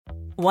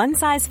One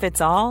size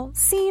fits all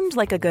seemed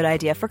like a good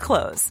idea for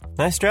clothes.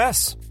 Nice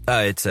dress.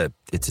 It's a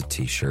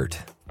t-shirt.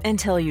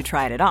 Until you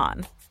tried it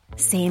on.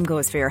 Same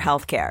goes for your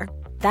healthcare.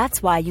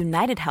 That's why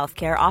United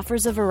Healthcare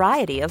offers a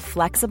variety of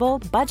flexible,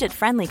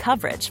 budget-friendly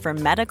coverage for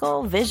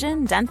medical,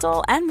 vision,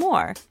 dental, and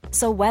more.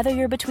 So whether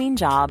you're between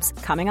jobs,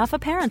 coming off a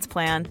parent's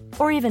plan,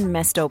 or even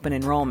missed open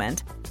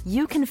enrollment,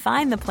 you can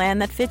find the plan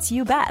that fits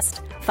you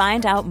best.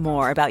 Find out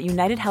more about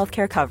United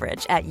Healthcare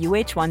coverage at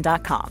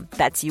uh1.com.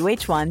 That's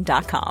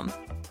uh1.com.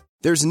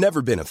 There's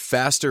never been a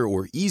faster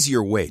or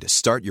easier way to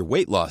start your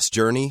weight loss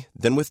journey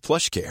than with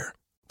PlushCare.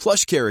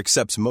 PlushCare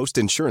accepts most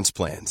insurance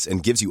plans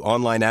and gives you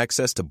online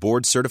access to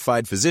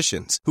board-certified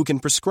physicians who can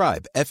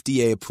prescribe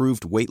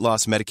FDA-approved weight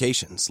loss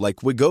medications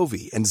like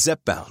Wegovy and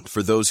Zepbound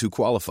for those who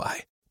qualify.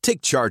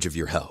 Take charge of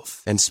your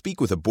health and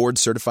speak with a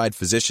board-certified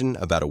physician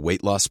about a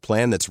weight loss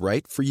plan that's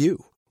right for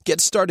you.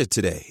 Get started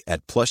today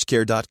at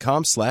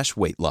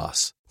plushcare.com/weight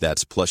loss.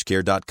 That's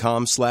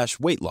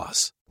plushcare.com/weight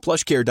loss.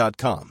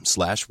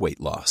 plushcare.com/weight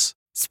loss.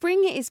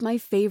 Spring is my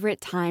favorite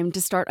time to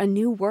start a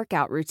new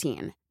workout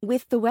routine.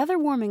 With the weather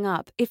warming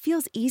up, it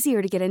feels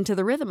easier to get into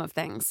the rhythm of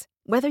things.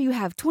 Whether you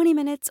have 20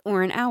 minutes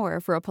or an hour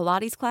for a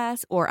Pilates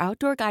class or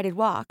outdoor guided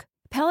walk,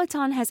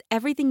 Peloton has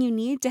everything you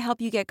need to help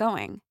you get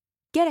going.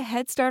 Get a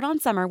head start on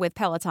summer with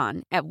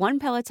Peloton at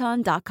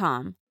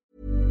onepeloton.com.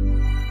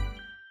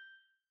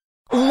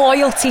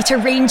 Loyalty to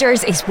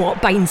Rangers is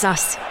what binds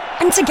us.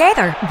 And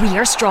together, we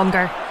are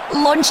stronger.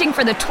 Launching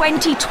for the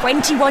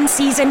 2021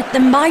 season, the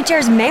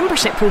MyJers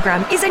membership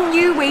programme is a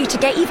new way to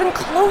get even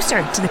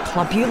closer to the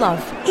club you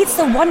love. It's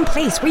the one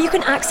place where you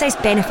can access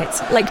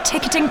benefits like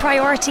ticketing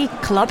priority,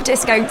 club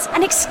discounts,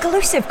 and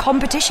exclusive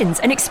competitions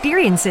and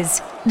experiences.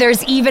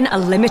 There's even a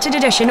limited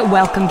edition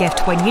welcome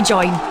gift when you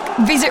join.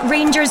 Visit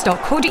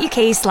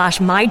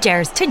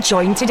rangers.co.uk/MyJers to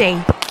join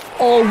today.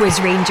 Always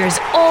Rangers,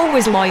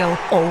 always loyal,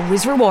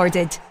 always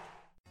rewarded.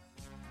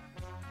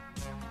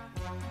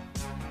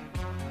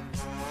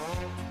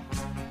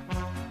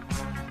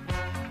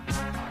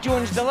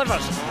 Jones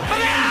delivers.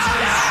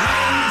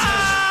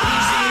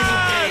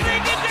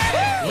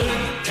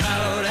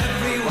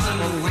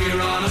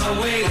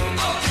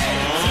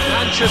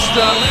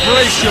 Manchester,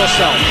 brace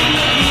yourself.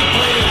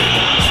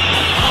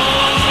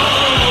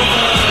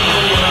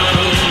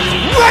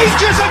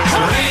 Rangers are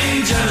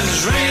coming.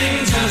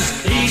 Rangers,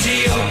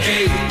 easy,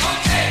 okay.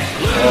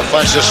 Well,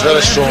 fans just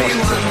very strong.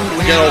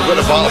 Again, I've got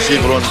the battle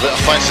fever on, but I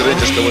fancy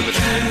Rangers to win it.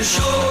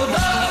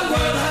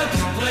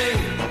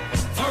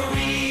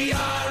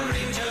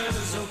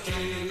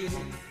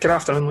 Good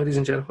afternoon, ladies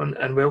and gentlemen,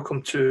 and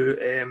welcome to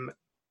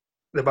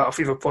the Battle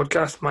Fever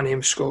podcast. My name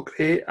is Scott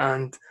Gray,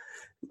 and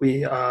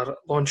we are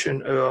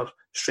launching our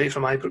Straight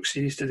from Ibrox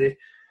series today.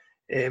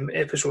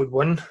 Episode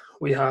 1,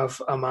 we have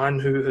a man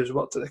who has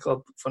worked at the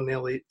club for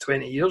nearly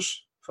 20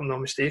 years, if I'm not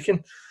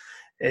mistaken.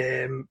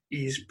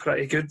 He's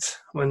pretty good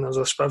when there's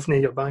a spiv near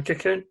your bank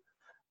account,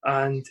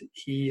 and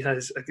he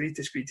has agreed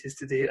to speak to us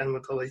today, and we're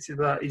delighted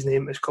with that. His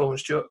name is Colin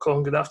Stewart.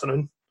 Colin, good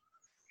afternoon.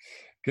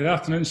 Good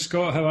afternoon,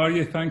 Scott. How are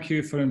you? Thank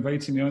you for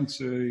inviting me on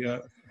to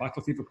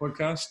Battle Fever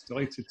podcast.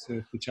 Delighted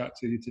to chat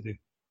to you today.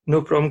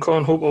 No problem,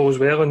 Colin. Hope all is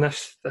well in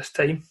this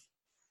time.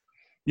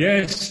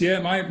 Yes, yeah.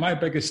 My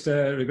biggest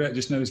regret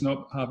just now is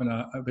not having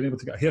been able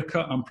to get a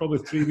haircut. I'm probably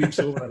 3 weeks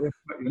over a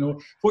haircut. You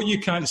know what you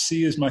can't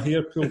see is my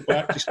hair pulled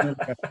back just now,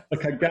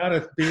 like a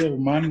Gareth Bale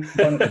man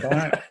bun at the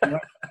back. You know,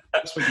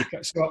 that's what you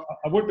can. So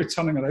I won't be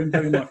turning around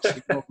very much.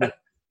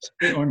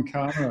 Straight on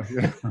camera.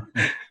 Yeah.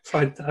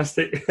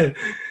 Fantastic.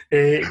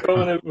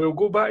 Colin, we'll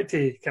go back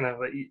to kind of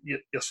like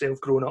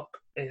yourself growing up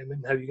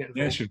and how you get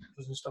involved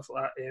and stuff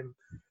like that.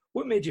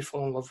 What made you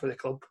fall in love with the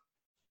club?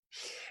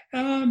 Do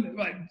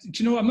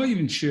you know, I'm not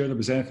even sure there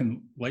was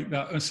anything like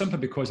that. Simply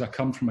because I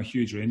come from a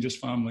huge Rangers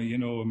family. You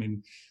know, I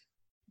mean,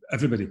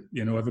 everybody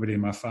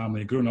in my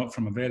family, growing up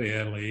from a very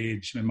early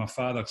age. I mean, my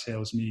father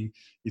tells me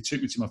he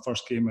took me to my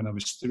first game when I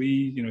was 3.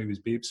 You know, he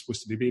was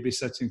supposed to be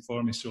babysitting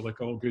for me, so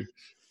like all good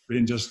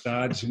Rangers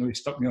dads, you know, he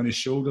stuck me on his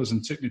shoulders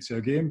and took me to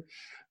a game.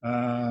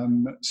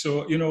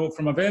 So, you know,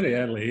 from a very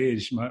early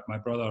age, my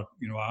brother,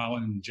 you know,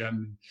 Alan and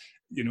Jim,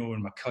 you know,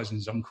 and my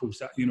cousins, uncles,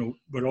 that, you know,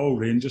 we're all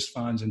Rangers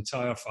fans,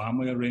 entire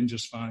family are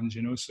Rangers fans,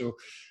 you know. So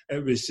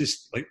it was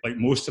just like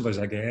most of us,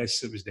 I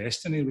guess, it was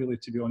destiny, really,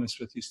 to be honest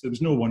with you. So there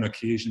was no one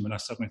occasion when I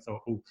suddenly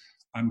thought, oh,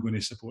 I'm going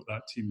to support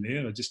that team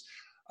there.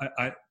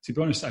 I to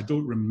be honest, I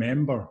don't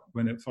remember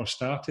when it first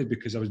started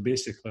because I was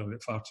basically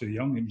far too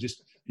young. It was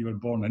just, you were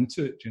born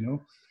into it, you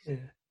know.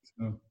 Yeah.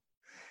 So.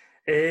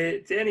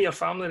 Do any of your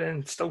family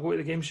then still go to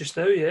the games just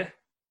now, yeah?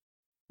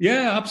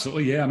 Yeah,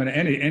 absolutely. Yeah, I mean,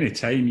 any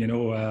time, you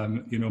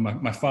know,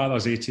 my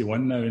father's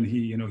 81 now, and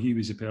he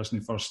was the person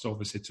who first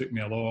obviously took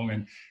me along,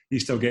 and he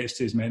still gets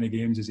to as many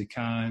games as he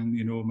can.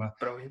 You know, my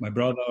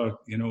brother,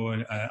 you know,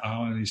 and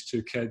Alan and his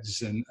 2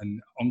 kids, and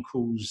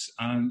uncles,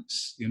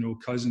 aunts, you know,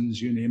 cousins,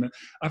 you name it.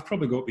 I've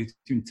probably got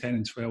between 10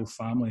 and 12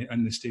 family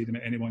in the stadium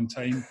at any one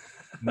time.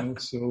 You know,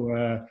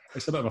 so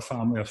it's a bit of a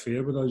family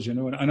affair with us, you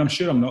know, and I'm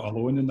sure I'm not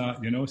alone in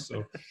that, you know.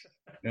 So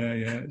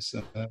yeah, it's.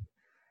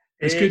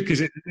 It's good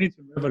because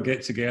anytime we ever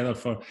get together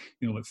for,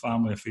 like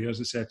family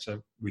affairs,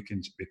 etc., we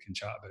can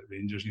chat about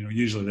Rangers.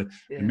 Usually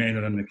the men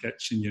are in the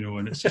kitchen,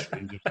 and it's just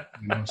Rangers.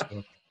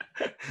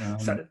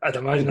 So I'd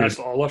imagine that's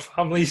for all our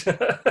families.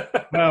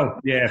 Well,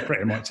 yeah,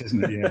 pretty much,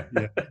 isn't it?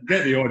 Yeah.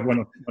 Get the odd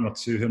one or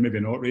two who are maybe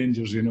not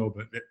Rangers,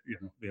 but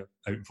they're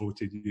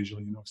outvoted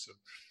usually, So.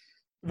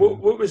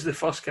 What was the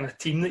first kind of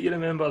team that you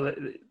remember that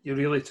you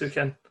really took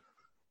in?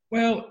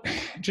 Well,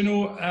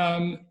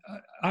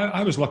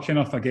 I was lucky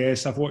enough, I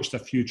guess. I've watched a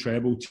few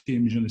treble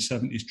teams, the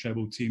 70s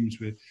treble teams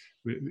with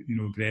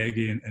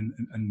Greggy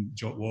and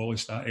Jock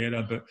Wallace, that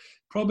era. But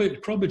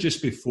probably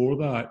just before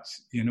that,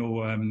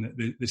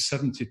 the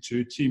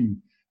 72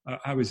 team,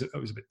 I was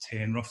about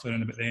 10 roughly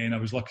around about then. I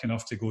was lucky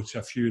enough to go to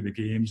a few of the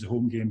games, the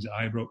home games at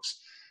Ibrox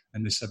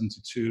in the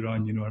 72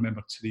 run. I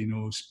remember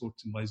Torino,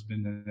 Sporting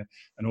Lisbon,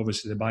 and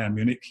obviously the Bayern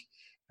Munich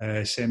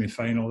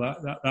semi-final.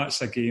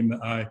 That's a game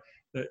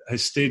that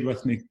has stayed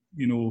with me,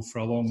 for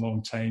a long,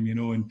 long time,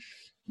 and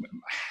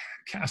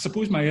I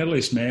suppose my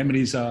earliest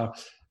memories are,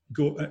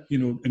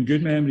 and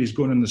good memories,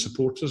 going on the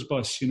supporters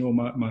bus.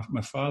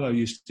 My father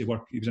used to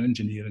work, he was an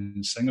engineer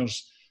in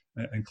Singers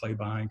in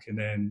Clydebank, and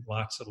then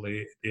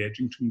latterly the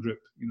Edrington Group,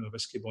 the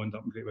Whiskey Bond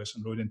up in Great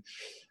Western Road.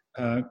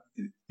 And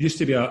used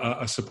to be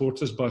a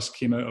supporters bus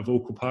came out of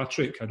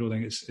O'Kilpatrick. I don't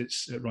think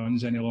it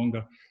runs any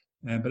longer.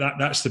 But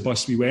that's the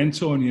bus we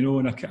went on,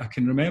 and I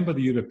can remember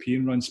the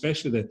European run,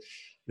 especially the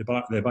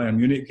Bayern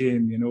Munich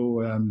game,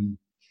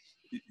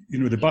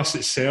 the bus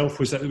itself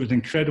was an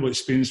incredible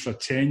experience for a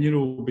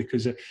 10-year-old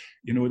because,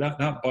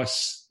 that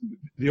bus,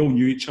 they all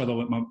knew each other.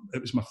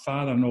 It was my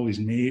father and all his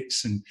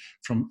mates and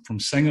from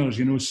Singers,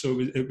 so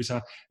it was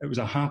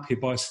a happy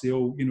bus. They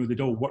all,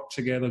 they'd all work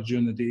together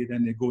during the day,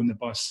 then they'd go in the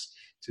bus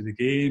to the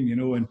game,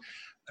 and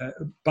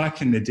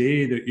back in the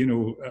day that,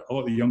 a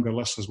lot of the younger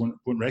listeners won't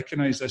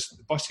recognise this,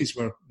 the buses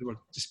were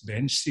just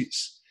bench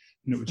seats.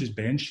 It was just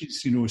bench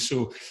seats,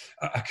 So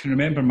I can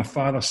remember my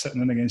father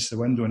sitting in against the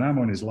window and I'm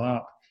on his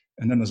lap.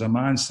 And then there's a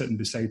man sitting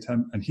beside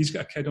him and he's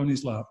got a kid on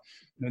his lap.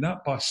 Now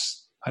that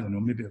bus, I don't know,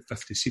 maybe a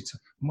 50 seater,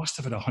 must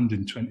have had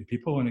 120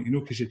 people on it,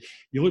 because you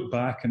look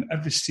back and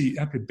every seat,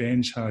 every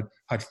bench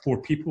had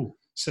 4 people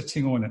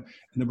sitting on it.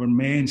 And there were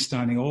men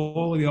standing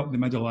all the way up the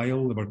middle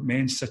aisle. There were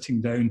men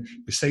sitting down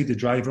beside the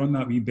driver on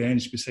that wee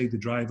bench, beside the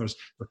drivers.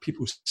 There were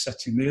people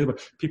sitting there. There were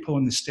people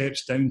on the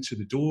steps down to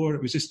the door.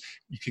 It was just,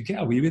 you could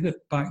get away with it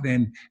back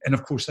then. And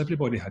of course,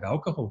 everybody had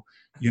alcohol.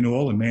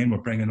 All the men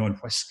were bringing on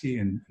whiskey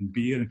and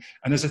beer.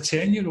 And as a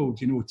 10-year-old,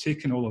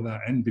 taking all of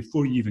that in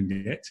before you even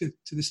get to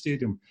the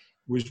stadium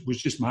was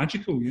just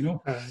magical,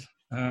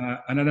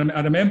 And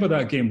I remember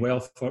that game well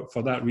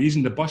for that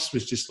reason. The bus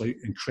was just like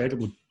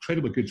incredibly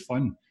good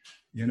fun,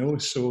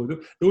 So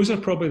those are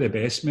probably the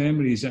best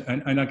memories.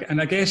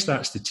 And I guess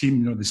that's the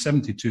team, the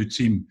 72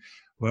 team,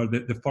 were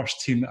the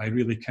first team that I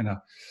really kind of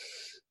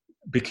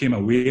became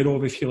aware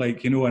of, if you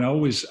like, And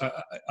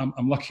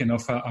I'm lucky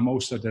enough. I'm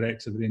also a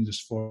director of the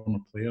Rangers Former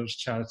Players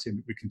Charity.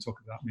 We can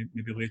talk about that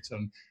maybe later.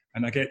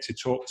 And I get to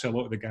talk to a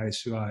lot of the guys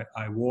who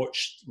I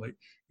watched, like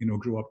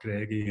grow up,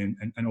 Greggy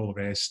and all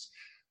the rest.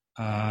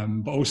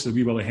 But also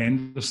wee Willie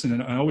Henderson,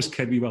 and I always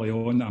kid wee Willie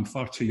on that I'm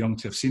far too young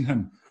to have seen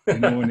him,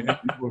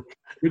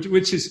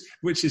 which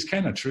is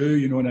kind of true,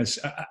 And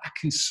I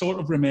can sort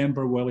of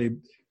remember Willie,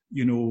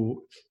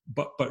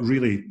 but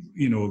really,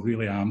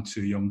 really am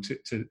too young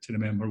to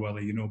remember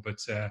Willie,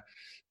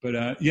 But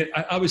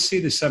I would say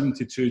the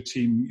 72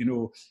 team,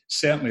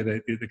 certainly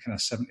the kind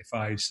of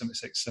 75,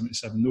 76,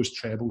 77, those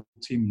treble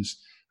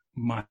teams,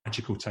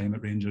 magical time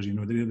at Rangers,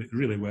 they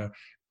really were.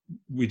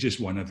 We just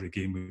won every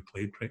game we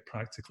played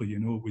practically, It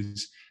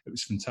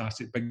was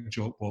fantastic. Big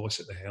Jock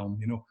Wallace at the helm,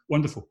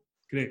 wonderful,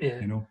 great,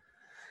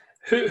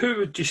 Who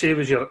would you say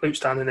was your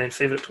outstanding then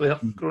favourite player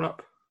growing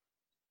up?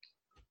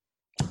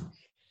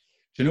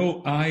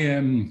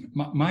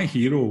 My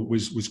hero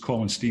was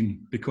Colin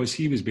Steen, because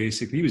he was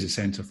a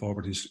centre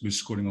forward who was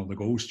scoring all the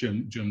goals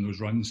during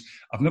those runs.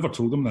 I've never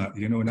told him that,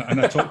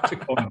 and I talked to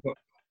Colin.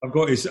 I've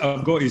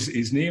got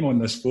his name on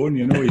this phone,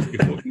 He's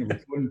looking at the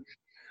phone.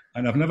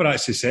 And I've never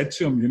actually said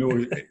to him,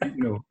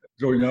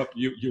 growing up,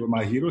 you were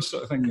my hero,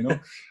 sort of thing,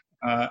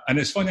 And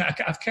it's funny,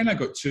 I've kind of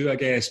got two, I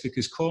guess,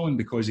 because Colin,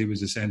 because he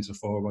was a centre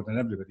forward, and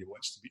everybody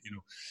wants to be,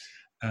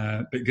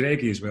 but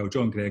Greggy as well.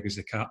 John Gregg is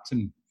the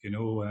captain.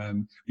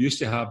 We used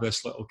to have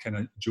this little kind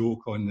of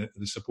joke on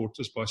the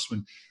supporters bus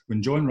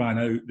when John ran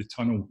out the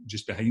tunnel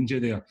just behind you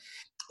there,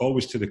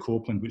 always to the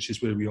Copeland, which is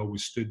where we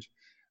always stood.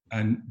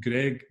 And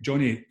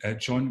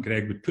John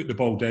Gregg would put the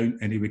ball down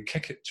and he would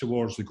kick it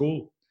towards the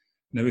goal.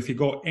 Now, if he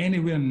got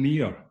anywhere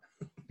near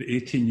the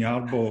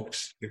 18-yard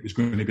box, it was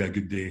going to be a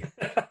good day.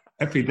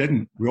 If he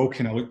didn't, we all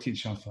kind of looked at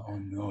each other and thought, oh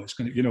no, it's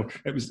going to,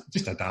 it was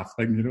just a daft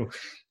thing,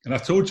 And I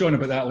told John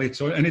about that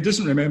later on, and he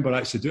doesn't remember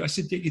actually doing it. I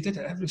said, you did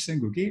it every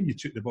single game. You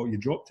took the ball, you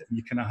dropped it, and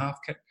you kind of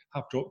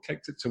half drop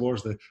kicked it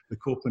towards the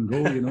Copeland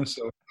goal,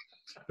 So,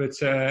 but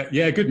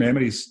good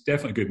memories,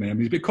 definitely good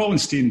memories. But Colin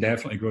Steen,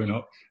 definitely growing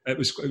up, it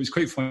was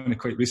quite funny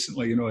quite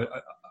recently,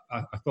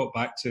 I thought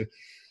back to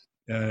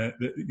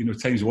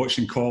Times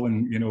watching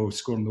Colin,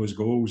 scoring those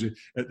goals.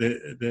 At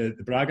the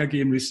Braga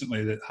game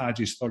recently, that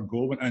Hadji's third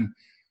goal went in,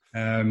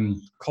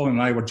 Colin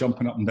and I were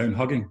jumping up and down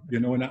hugging,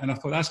 and I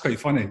thought that's quite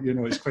funny.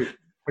 It's quite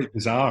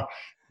bizarre.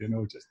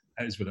 Just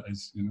it is what it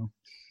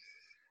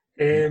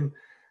is.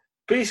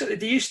 Basically,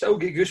 do you still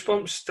get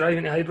goosebumps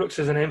driving to Ibrox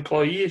as an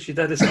employee as you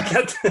did as a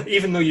kid,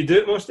 even though you do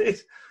it most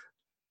days?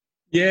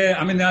 Yeah,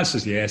 I mean, the answer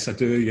is yes, I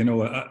do.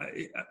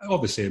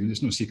 Obviously,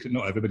 there's no secret.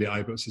 Not everybody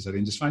at Ibrox is a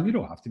Rangers fan. You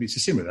don't have to be. It's the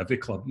same with every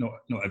club.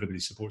 Not everybody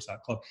supports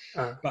that club.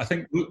 But I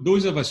think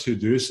those of us who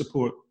do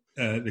support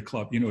the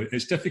club,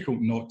 it's difficult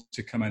not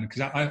to come in,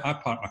 because I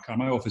park my car.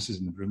 My office is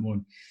in the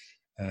Broomloan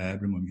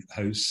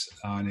house,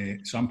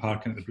 and so I'm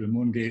parking at the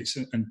Broomloan gates,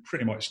 and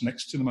pretty much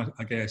next to them,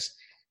 I guess.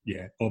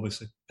 Yeah,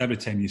 obviously, every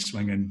time you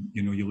swing in,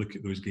 you look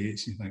at those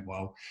gates and you think,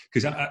 wow.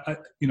 Because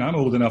I'm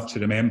old enough to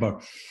remember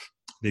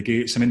the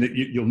gates. I mean,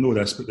 you'll know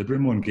this, but the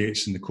Broomloan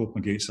gates and the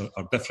Copeland gates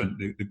are different.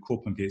 The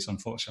Copeland gates,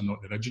 unfortunately, are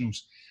not the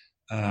originals,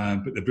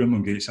 but the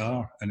Broomloan gates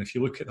are. And if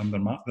you look at them,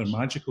 they're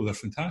magical. They're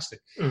fantastic.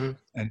 Mm-hmm.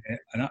 And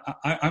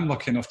I'm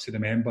lucky enough to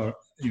remember,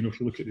 if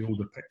you look at the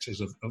older pictures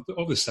of the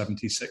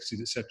 70s,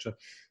 60s, etc.,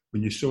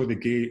 when you saw the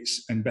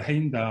gates, and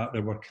behind that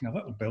there were kind of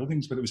little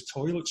buildings, but it was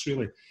toilets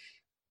really.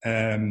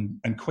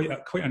 And quite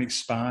an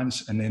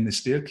expanse, and then the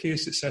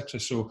staircase, etc.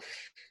 So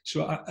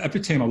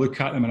every time I look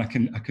at them, and I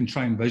can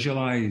try and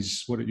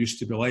visualise what it used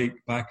to be like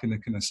back in the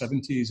kind of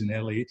 70s and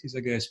early 80s,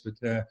 I guess. But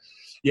I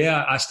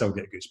still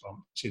get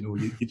goosebumps.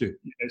 You do.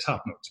 It's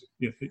hard not to.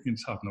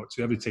 It's hard not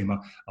to. Every time I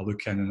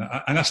look in,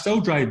 and I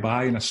still drive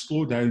by, and I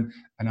slow down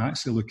and I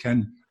actually look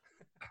in.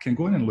 I can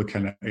go in and look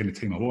in at any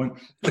time I want.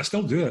 But I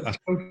still do it. I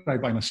still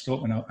drive by and I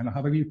stop, and I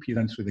have a wee peer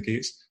in through the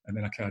gates, and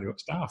then I carry on.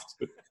 It's daft.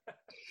 But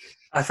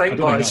I think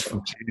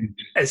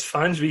as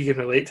fans we can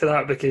relate to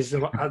that, because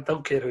I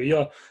don't care who you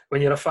are,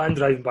 when you're a fan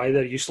driving by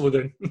there, you slow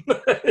down.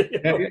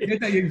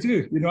 You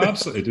do.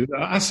 Absolutely do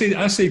that. I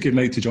say good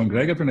night to John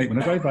Gregg every night when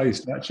I drive by his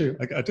statue.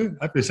 I do.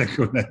 Every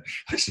single night.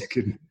 I say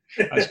good night.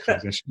 That's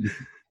crazy.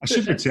 I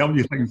should be telling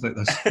you things like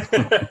this.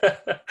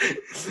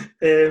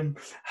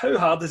 How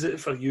hard is it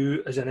for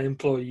you as an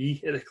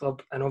employee at the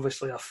club, and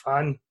obviously a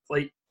fan?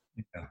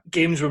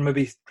 Games where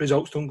maybe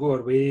results don't go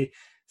our way,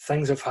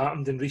 things have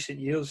happened in recent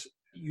years.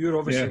 You're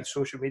obviously on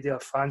social media,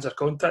 fans are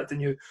contacting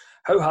you.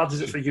 How hard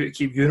is it for you to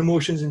keep your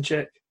emotions in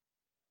check?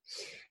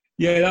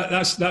 Yeah,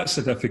 that's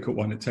a difficult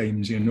one at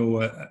times. There's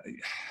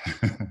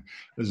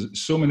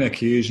so many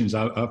occasions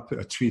I've put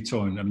a tweet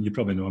on. I mean, you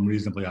probably know I'm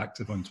reasonably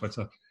active on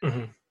Twitter.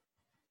 Mm-hmm.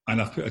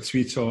 And I've put a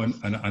tweet on,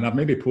 and I've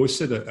maybe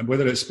posted it, and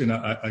whether it's been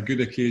a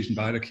good occasion,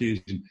 bad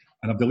occasion,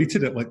 and I've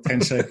deleted it like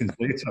 10 seconds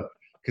later,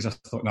 because I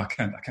thought, no, I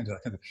can't do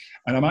that.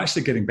 And I'm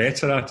actually getting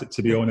better at it,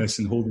 to be honest,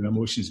 and holding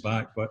emotions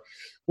back. But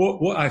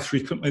what I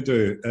frequently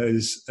do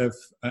is,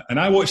 and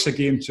I watch the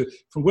game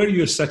from where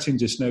you're sitting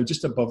just now,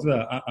 just above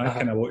that, I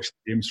kind of watch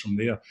the games from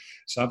there.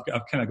 So I've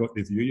kind of got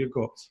the view you've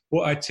got.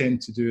 What I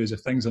tend to do is,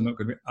 if things are not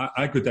going to be,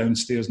 I go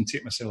downstairs and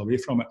take myself away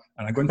from it,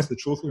 and I go into the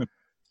trophy room.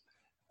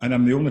 And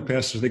I'm the only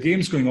person. So the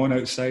game's going on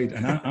outside,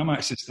 and I'm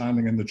actually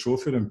standing in the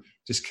trophy room,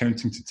 just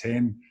counting to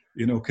 10.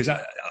 Because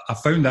I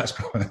found that's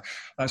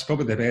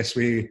probably the best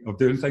way of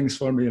doing things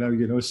for me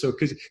now. So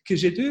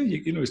because you do,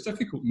 it's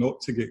difficult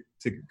not to get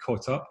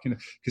caught up.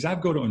 Because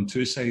I've got it on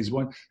two sides.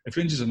 One, if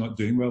Rangers are not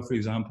doing well, for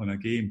example, in a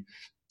game,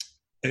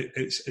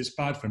 it's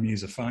bad for me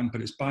as a fan,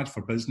 but it's bad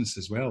for business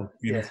as well.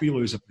 If we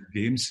lose a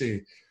game,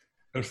 say,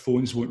 our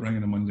phones won't ring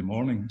on a Monday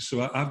morning.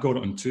 So I've got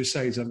it on two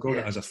sides. I've got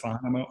it as a fan,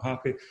 I'm not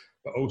happy,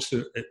 but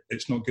also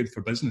it's not good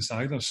for business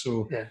either.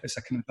 So it's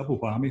a kind of double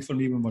whammy for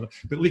me but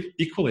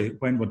equally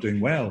when we're doing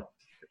well,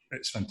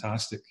 it's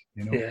fantastic,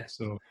 Yeah.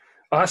 So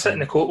I sit in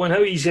the court one.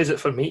 How easy is it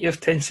for me to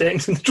have 10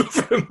 seconds in the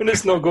trophy room when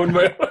it's not going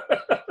well?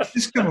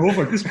 Just come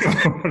over.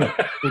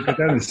 We'll go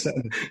down and sit.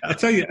 I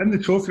tell you, in the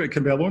trophy, it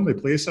can be a lonely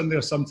place in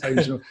there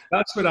sometimes.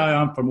 That's where I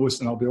am for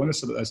most, and I'll be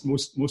honest about this.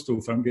 Most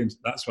Old Firm games,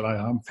 that's where I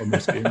am for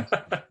most games.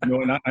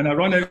 And I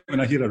run out when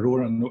I hear a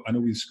roar and I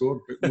know we've scored,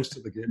 but most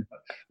of the game,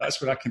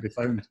 that's where I can be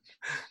found.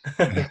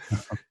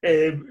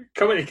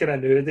 Coming to kind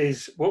of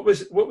nowadays, what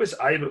was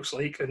Ibrox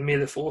like on May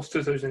the 4th,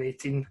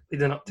 2018,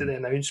 leading up to the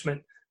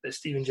announcement that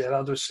Steven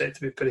Gerrard was set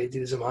to be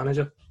paraded as a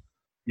manager?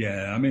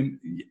 Yeah, I mean,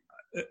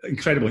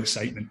 incredible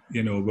excitement.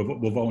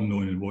 We've all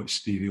known and watched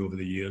Stevie over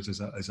the years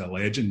as a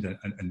legend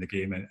in the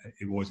game, and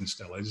he was and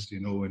still is.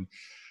 And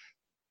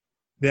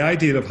the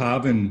idea of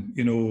having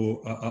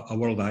a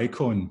world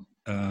icon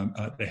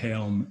at the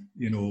helm,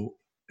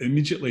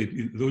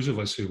 immediately those of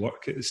us who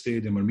work at the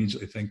stadium are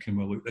immediately thinking,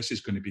 well, look, this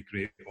is going to be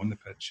great on the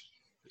pitch.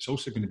 It's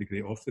also going to be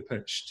great off the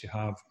pitch to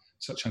have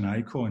such an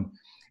icon.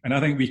 And I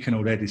think we can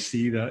already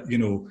see that.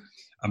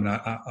 I mean,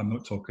 I'm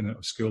not talking out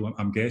of school.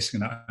 I'm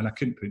guessing, and I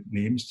couldn't put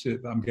names to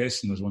it, but I'm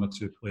guessing there's one or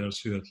two players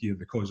who are here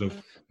because of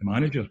the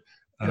manager,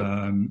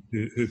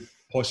 who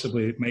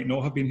possibly might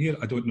not have been here.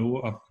 I don't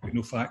know. I've got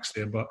no facts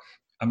there, but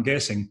I'm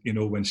guessing,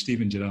 when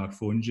Steven Gerrard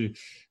phones you,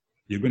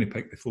 you're going to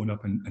pick the phone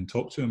up and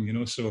talk to him, you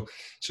know. So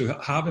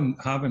having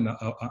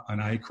an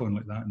icon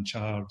like that in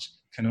charge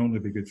can only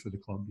be good for the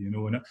club, you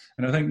know.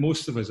 And I think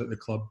most of us at the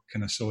club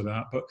kind of saw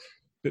that.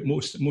 But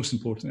most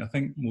importantly, I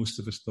think most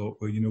of us thought,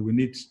 well, you know, we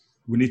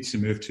need to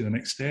move to the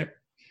next step,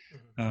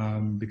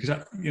 because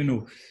you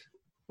know,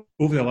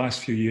 over the last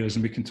few years,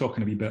 and we can talk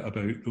in a wee bit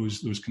about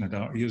those kind of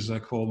dark years, as I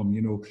call them,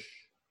 you know,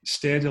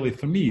 steadily,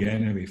 for me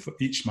anyway, for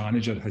each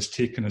manager has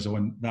taken us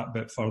on that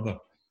bit further.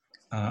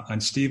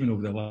 And Stephen,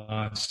 over the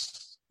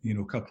last, you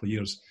know, couple of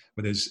years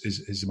with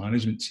his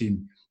management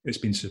team, it's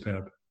been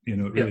superb. You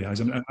know, it really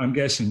has. I'm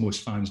guessing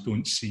most fans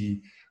don't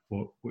see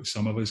what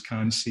some of us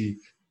can see.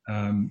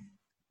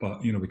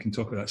 But, you know, we can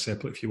talk about that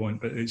separately if you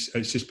want. But it's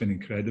just been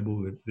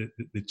incredible,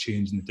 the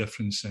change and the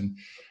difference. And,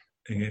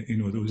 you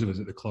know, those of us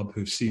at the club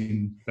who've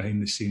seen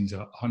behind the scenes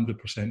are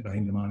 100%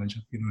 behind the manager,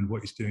 you know, and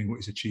what he's doing, what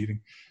he's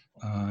achieving.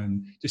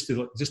 And just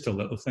the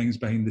little things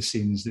behind the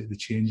scenes, the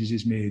changes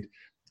he's made,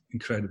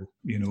 incredible.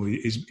 You know,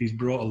 he's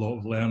brought a lot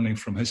of learning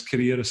from his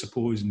career, I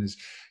suppose, and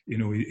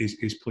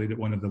he's played at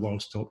one of the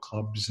world's top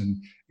clubs, and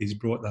he's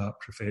brought that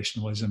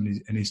professionalism,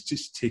 and he's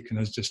just taken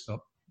us just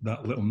up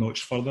that little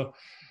notch further.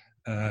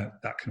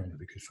 That can only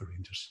be good for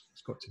Rangers.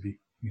 It's got to be.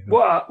 You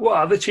know. What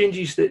are the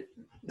changes, the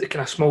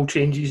kind of small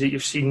changes that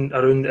you've seen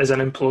around as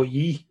an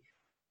employee?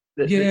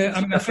 I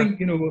mean, I think,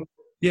 you know.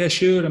 Yeah,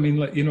 sure. I mean,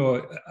 like, you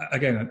know,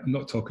 again, I'm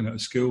not talking out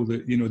of school.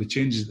 You know, the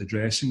changes at the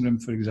dressing room,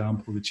 for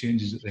example, the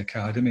changes at the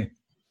academy.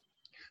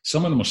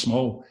 Some of them are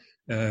small.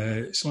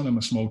 Some of them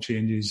are small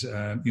changes.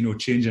 You know,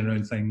 changing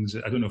around things.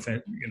 I don't know if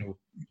you know,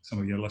 some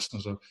of your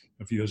listeners or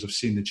viewers have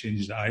seen the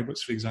changes at Ibrox,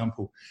 for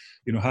example.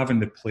 You know, having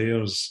the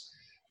players'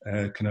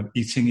 kind of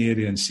eating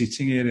area and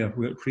seating area,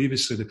 where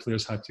previously the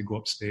players had to go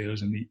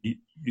upstairs and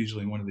eat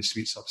usually in one of the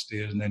suites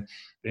upstairs, and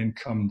then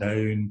come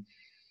down,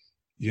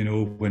 you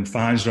know, when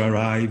fans are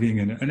arriving,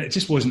 and it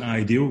just wasn't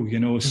ideal, you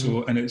know.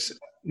 So, and it's,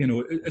 you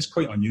know, it's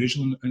quite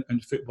unusual in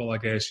football, I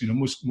guess. You know,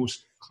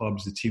 most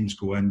clubs, the teams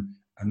go in,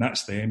 and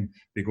that's them.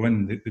 They go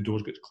in, the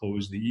doors get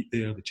closed, they eat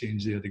there, they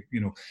change there.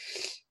 You know,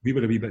 we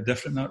were a wee bit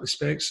different in that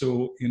respect.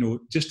 So, you know,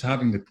 just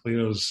having the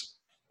players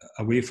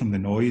away from the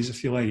noise,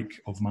 if you like,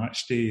 of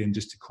match day, and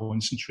just to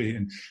concentrate,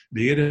 and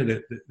the area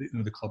that you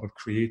know, the club have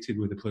created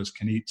where the players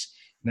can eat.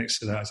 Next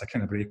to that is a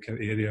kind of breakout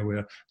area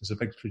where there's a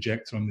big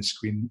projector on the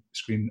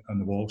screen on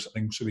the wall, sort of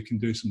thing, so we can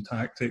do some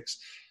tactics.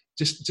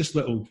 Just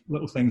little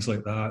things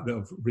like that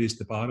have raised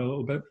the bar a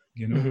little bit,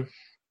 you know.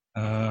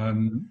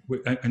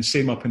 And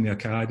same up in the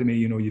academy,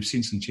 you know, you've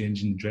seen some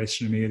change in the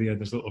dressing room area.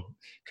 There's a little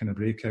kind of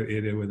breakout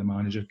area where the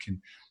manager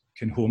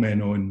can home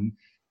in on,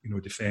 you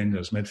know,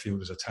 defenders,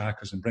 midfielders,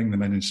 attackers, and bring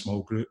them in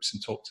small groups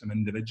and talk to them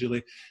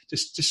individually.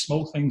 Just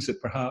small things that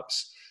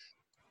perhaps,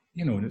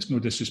 you know, and it's no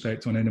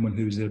disrespect on anyone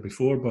who was there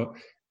before, but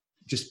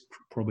just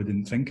probably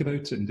didn't think about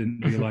it and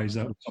didn't realise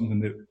that was something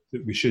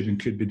that we should and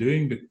could be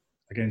doing. But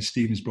again,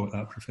 Stephen's brought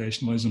that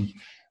professionalism,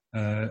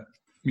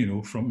 you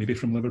know, from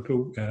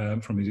Liverpool,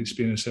 from his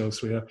experience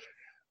elsewhere,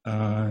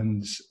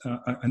 and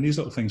these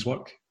little things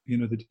work. You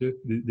know, they do.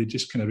 They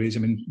just kind of raise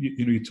them. And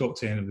you know, you talk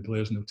to any of the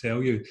players, and they'll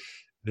tell you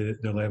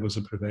the levels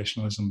of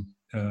professionalism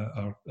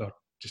are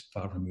just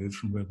far removed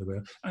from where they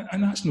were.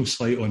 And that's no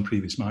slight on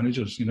previous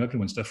managers. You know,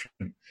 everyone's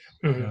different.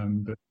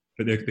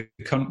 But the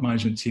current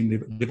management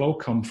team, they've all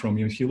come from,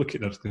 you know, if you look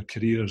at their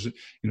careers, you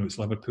know, it's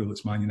Liverpool,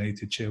 it's Man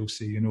United,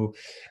 Chelsea, you know,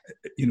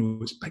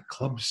 it's big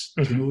clubs.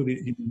 You know,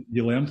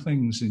 you learn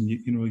things, and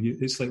you know,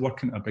 it's like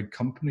working at a big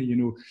company. You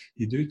know,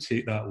 you do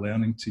take that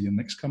learning to your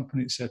next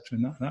company, etc.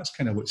 And that's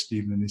kind of what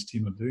Stephen and his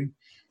team are doing.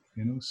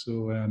 You know,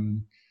 so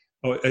and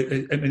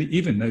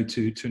even now,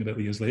 two and a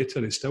bit years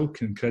later, it's still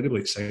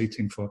incredibly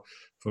exciting for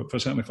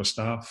certainly for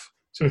staff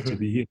to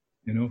be here.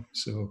 You know,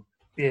 so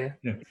yeah.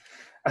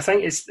 I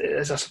think it's,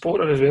 as a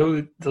supporter as well,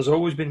 there's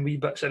always been wee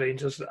bits of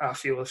Rangers that I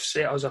feel have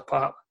set us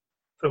apart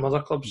from other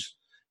clubs.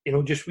 You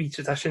know, just wee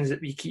traditions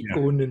that we keep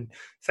going, and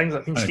things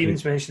like,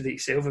 Stephen's mentioned it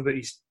himself about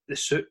the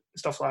suit and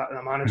stuff like that.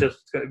 The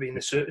manager's got to be in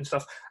the suit and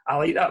stuff. I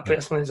like that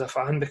personally as a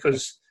fan,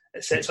 because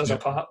it sets us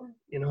apart,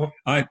 you know.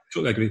 I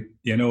totally agree.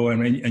 You know,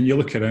 and you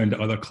look around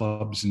at other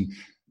clubs and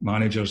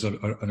managers are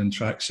in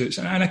tracksuits,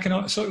 and I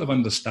can sort of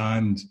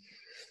understand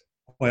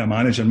why a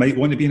manager might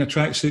want to be in a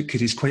tracksuit, because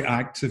he's quite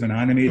active and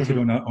animated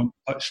on the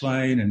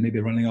touchline, and maybe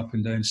running up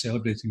and down,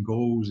 celebrating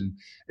goals, and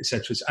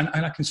etc.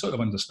 And I can sort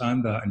of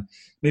understand that, and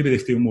maybe they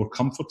feel more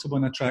comfortable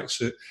in a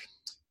tracksuit.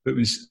 But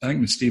I think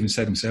when Stephen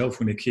said himself,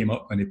 when he came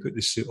up and he put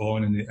the suit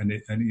on,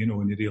 and you know,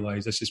 when he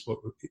realised this is what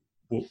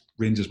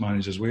Rangers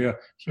managers wear,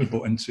 he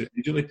bought into it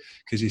immediately,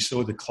 because he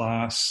saw the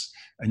class.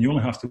 And you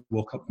only have to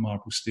walk up the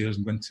marble stairs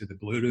and go into the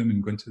blue room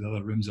and go into the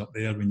other rooms up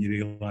there when you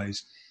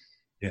realise,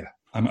 yeah,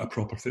 I'm at a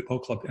proper football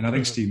club. And I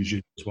think Stephen's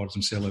used those words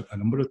himself a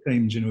number of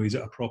times. You know, he's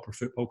at a proper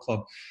football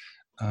club,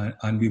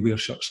 and we wear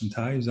shirts and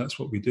ties. That's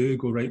what we do.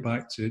 Go right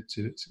back to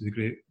the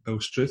great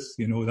Bill Struth.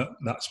 You know,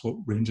 that's what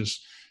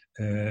Rangers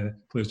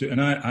players do. And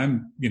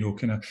I'm, you know,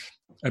 kind of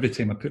every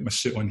time I put my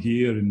suit on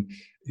here and,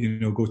 you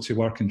know, go to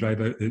work and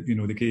drive out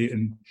the gate,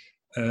 and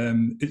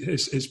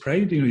it's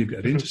pride. You know, you've got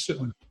a Rangers suit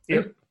on.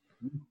 Yep.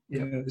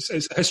 It's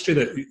a history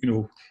that, you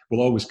know,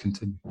 will always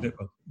continue. It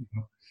will, you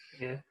know.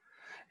 Yeah.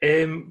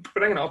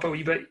 Bringing it up a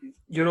wee bit,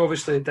 you're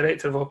obviously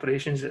Director of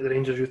Operations at the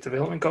Rangers Youth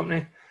Development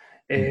Company.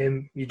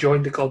 You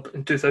joined the club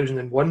in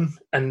 2001,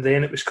 and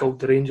then it was called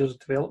the Rangers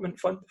Development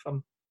Fund, if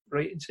I'm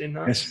right in saying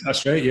that. Yes,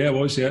 that's right. Yeah, it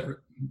was,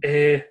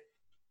 yeah.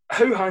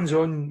 How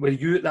hands-on were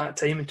you at that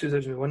time in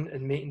 2001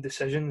 in making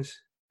decisions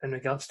in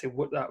regards to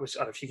what that was,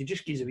 or if you could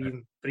just give us a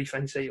wee brief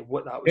insight of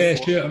what that was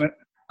for? Sure. I mean,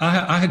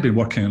 I had been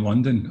working in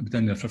London. I've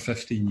been there for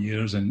 15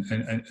 years,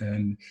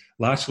 and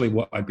lastly,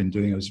 what I'd been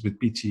doing, I was with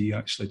BT,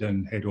 actually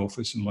down head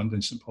office in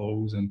London, St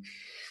Paul's, and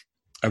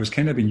I was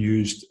kind of being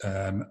used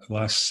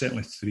last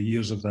certainly 3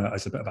 years of that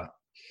as a bit of a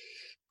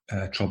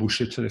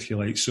troubleshooter, if you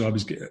like. So I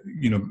was,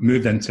 you know,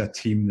 moved into a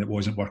team that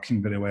wasn't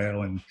working very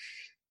well, and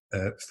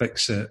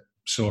fix it,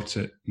 sort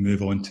it,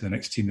 move on to the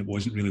next team that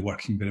wasn't really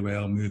working very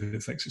well, move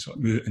it, fix it, sort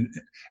of move it,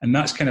 and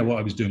that's kind of what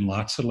I was doing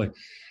laterally.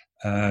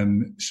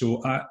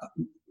 So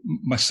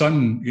my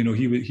son, you know,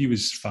 he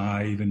was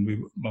 5,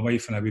 and my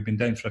wife and I, we'd been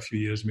down for a few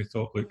years, and we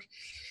thought, look,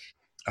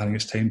 I think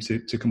it's time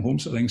to come home,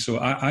 sort of thing. So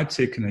I'd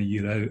taken a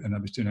year out, and I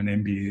was doing an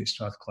MBA at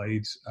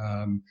Strathclyde,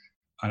 and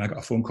I got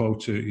a phone call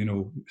to, you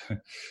know,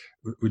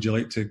 would you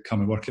like to come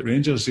and work at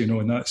Rangers, you know,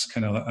 and that's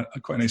kind of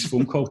quite a nice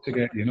phone call to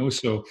get, you know.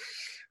 So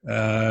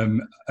I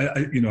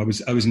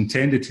was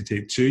intended to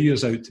take 2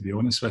 years out, to be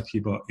honest with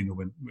you, but you know,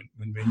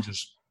 when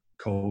Rangers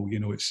call, you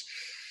know,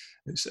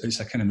 it's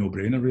a kind of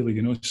no-brainer, really,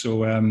 you know.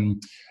 So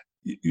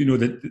you know,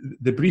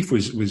 the brief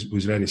was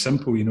very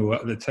simple. You know,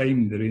 at the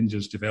time, the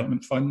Rangers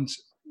Development Fund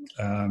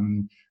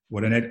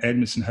were in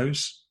Edmondson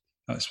House.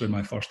 That's where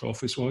my first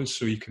office was.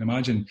 So you can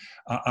imagine,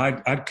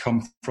 I'd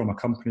come from a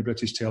company,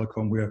 British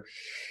Telecom, where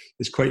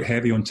it's quite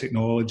heavy on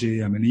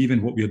technology. I mean,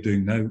 even what we're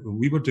doing now,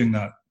 we were doing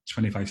that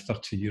 25,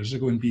 30 years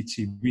ago in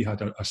BT. We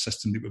had a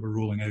system that we were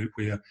rolling out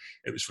where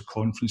it was for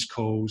conference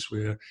calls,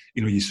 where,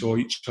 you know, you saw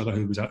each other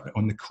who was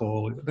on the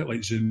call, a bit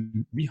like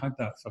Zoom. We had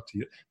that 30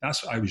 years.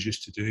 That's what I was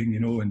used to doing,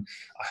 you know, and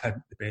I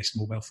had the best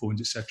mobile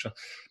phones, etc.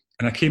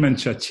 And I came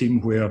into a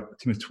team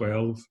of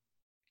 12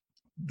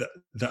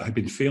 that had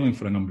been failing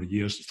for a number of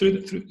years,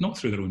 not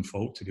through their own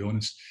fault, to be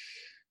honest.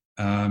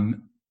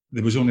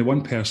 There was only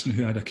one person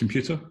who had a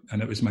computer,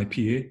 and it was my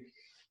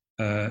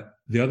PA.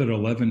 The other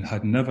 11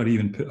 had never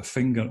even put a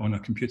finger on a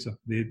computer.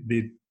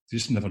 They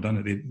just never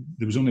done it.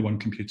 There was only one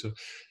computer.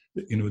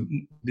 You know,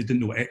 they didn't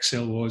know what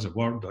Excel was or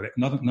Word or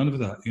none of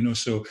that. You know,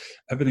 so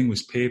everything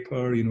was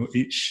paper. You know,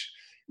 each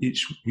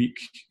week,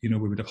 you know,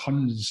 we would have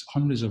hundreds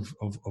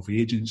of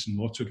agents and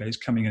lotto guys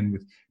coming in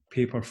with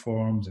paper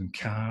forms and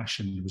cash,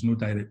 and there was no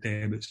direct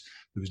debits,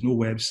 there was no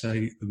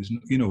website, there was no,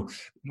 you know,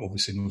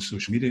 obviously no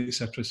social media,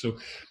 etc. So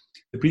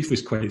the brief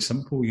was quite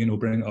simple, you know,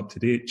 bring it up to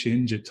date,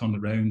 change it, turn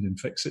it around and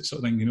fix it, sort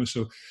of thing, you know.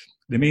 So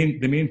the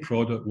main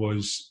product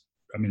was,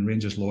 I mean,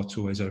 Rangers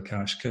Lotto is our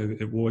cash cow.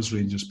 It was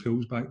Rangers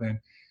Pools back then.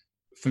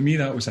 For me,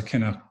 that was a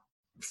kind of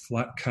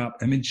flat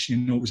cap image, you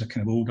know, it was a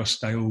kind of older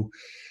style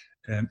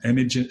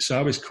image. So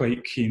I was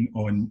quite keen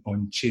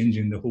on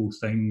changing the whole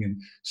thing,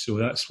 and so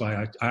that's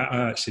why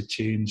I actually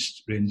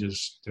changed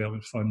Rangers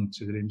Development Fund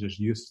to the Rangers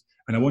Youth,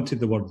 and I wanted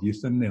the word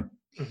youth in there.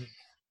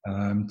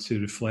 Mm-hmm.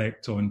 To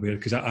reflect on where,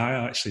 because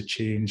I also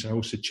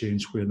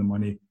changed where the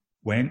money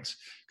went,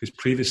 because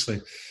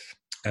previously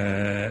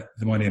the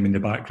money, I mean, the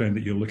background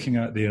that you're looking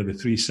at there, the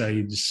three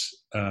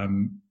sides,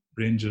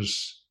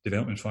 Rangers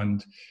Development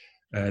Fund,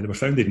 they were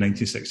founded in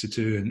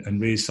 1962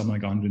 and raised something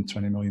like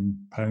 £120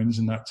 million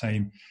in that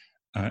time.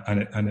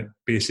 And it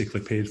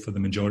basically paid for the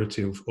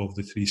majority of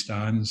the three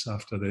stands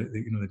after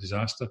the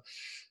disaster.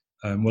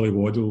 Willie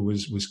Waddell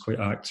was quite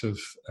active.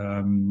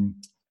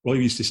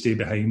 Willie used to stay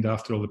behind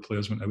after all the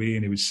players went away,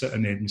 and he would sit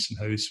in Edmondson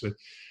House with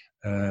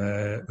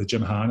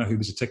Jim Hanna, who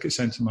was a ticket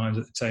centre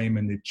manager at the time,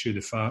 and they'd chew the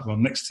fat. Well,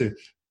 next to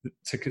the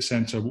ticket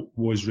centre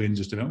was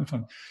Rangers Development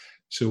Fund.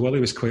 So Willie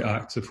was quite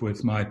active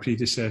with my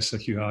predecessor,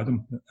 Hugh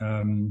Adam,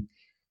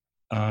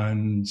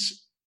 and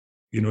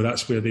you know,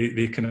 that's where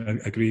they kind of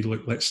agreed,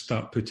 look, let's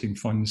start putting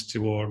funds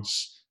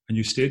towards a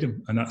new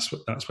stadium, and that's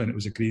when it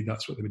was agreed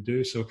that's what they would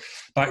do. So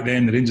back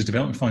then, the Rangers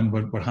Development Fund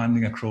were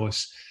handing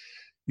across,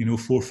 you know,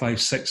 £4, £5,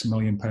 £6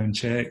 million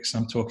cheques.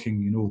 I'm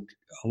talking, you know,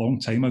 a long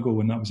time ago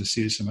when that was a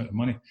serious amount of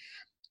money.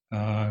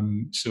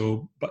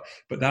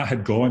 But that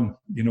had gone.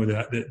 You know,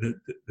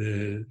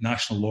 the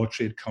National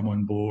Lottery had come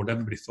on board.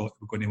 Everybody thought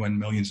they were going to win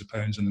millions of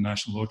pounds on the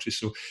National Lottery.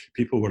 So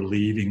people were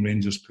leaving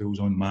Rangers Pools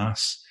en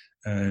masse,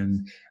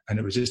 and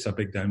it was just a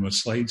big downward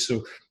slide.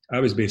 So I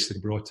was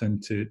basically brought in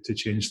to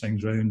change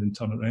things around and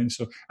turn it around.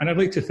 So, and I'd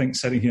like to think,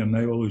 sitting here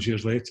now, all those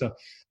years later,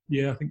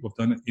 yeah, I think we've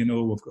done it. You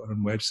know, we've got our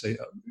own website.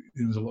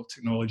 There's a lot of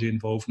technology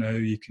involved now.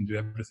 You can do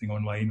everything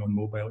online, on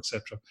mobile,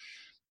 etc.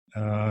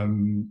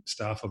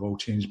 Staff have all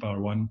changed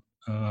bar one,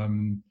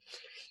 and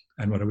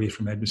we're away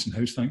from Edmondson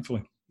House,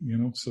 thankfully. You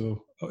know,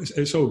 so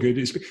it's all good.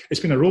 It's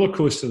been a roller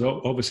coaster.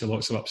 Obviously,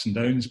 lots of ups and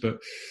downs, but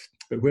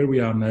where we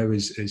are now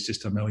is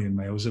just a million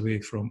miles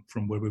away from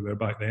where we were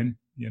back then.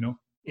 You know.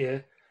 Yeah.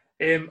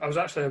 I was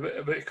actually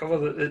about to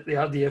cover that they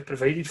had the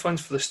provided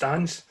funds for the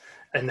stands,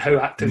 and how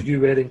active you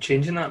were in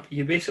changing that.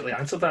 You basically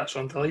answered that, so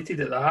I'm delighted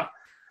at that.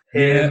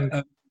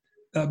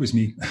 That was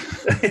me.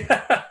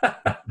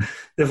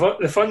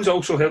 The funds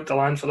also helped to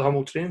land for the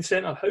Hummel Training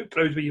Centre. How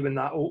proud were you when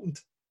that opened?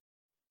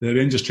 The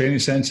Rangers Training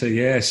Centre,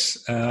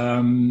 yes. I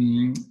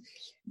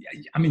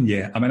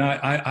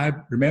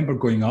remember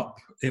going up.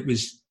 It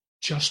was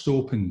just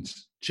opened.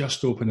 There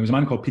was a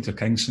man called Peter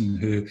Kingston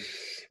who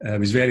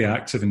was very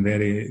active and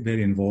very,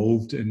 very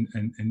involved in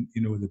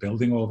the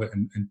building of it.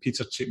 And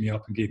Peter took me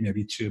up and gave me a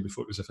wee tour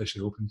before it was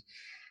officially opened.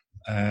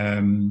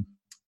 And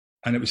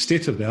it was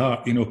state of the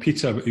art.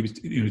 Peter,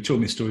 he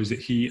told me stories that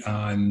he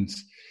and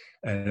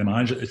the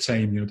manager at the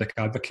time, Dick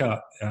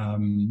Advocat,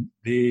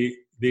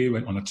 they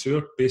went on a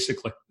tour,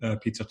 basically,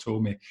 Peter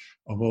told me,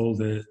 of all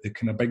the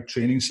kind of big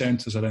training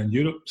centres around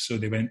Europe. So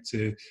they went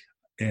to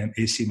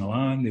AC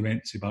Milan, they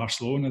went to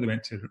Barcelona, they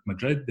went to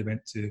Madrid, they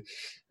went to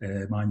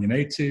Man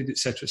United,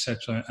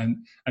 etc.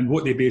 And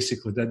what they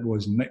basically did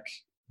was nick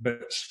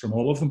bits from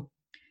all of them.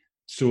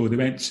 So they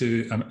went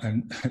to,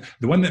 and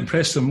the one that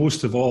impressed them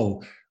most of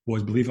all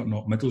was, believe it or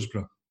not,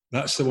 Middlesbrough.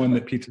 That's the one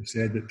that Peter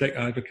said that Dick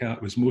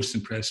Advocat was most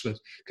impressed with,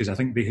 because I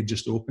think they had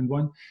just opened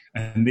one,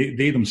 and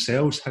they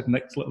themselves had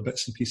nicked little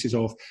bits and pieces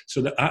off.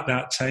 So that at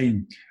that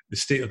time, the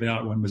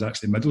state-of-the-art one was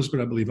actually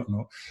Middlesbrough, I believe it or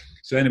not.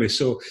 So anyway,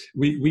 so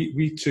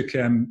we took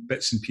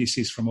bits and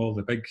pieces from all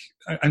the big,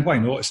 and why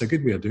not? It's a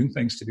good way of doing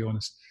things, to be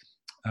honest.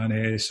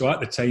 And so at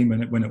the time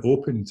when it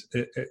opened,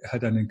 it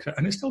had an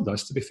and it still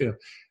does, to be fair,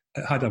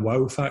 it had a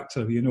wow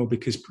factor,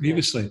 because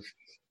previously,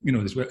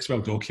 it's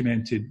well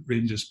documented,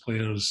 Rangers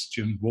players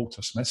during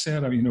Walter Smith's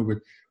era,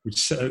 would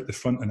sit out the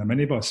front in a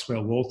minibus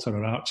while Walter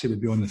or Archie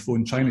would be on the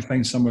phone trying to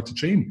find somewhere to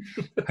train.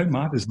 How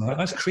mad is that?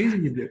 That's crazy.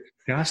 You've got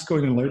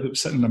Gascoigne and Laudrup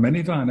sitting in a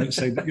minivan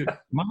outside.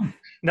 Man.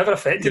 Never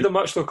affected them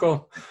much, though, Colin.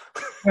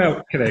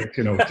 Well, correct,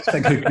 just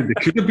think how good they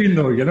could have been,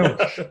 though,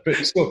 But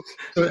so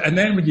and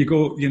then when you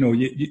go,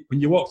 when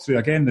you walk through,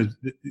 again,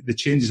 the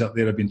changes up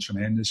there have been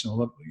tremendous,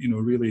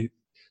 really,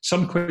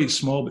 some quite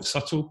small but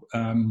subtle.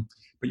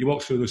 But you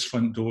walk through those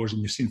front doors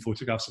and you've seen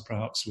photographs of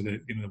perhaps with the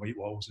white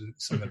walls,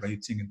 some of the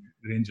writing and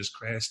the Rangers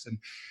crest, and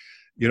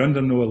you're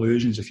under no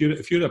illusions. If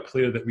you're a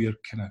player that we're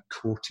kind of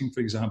courting, for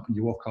example,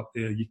 you walk up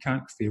there, you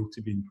can't fail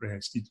to be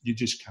impressed. You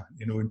just can't,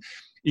 And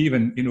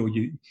even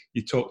you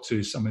talk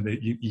to some of the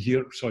you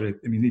hear.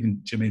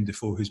 Even Jermaine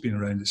Defoe, who's been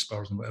around at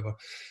Spurs and whatever,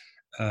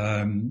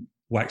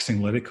 waxing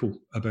lyrical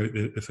about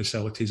the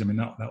facilities.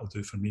 That'll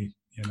do for me,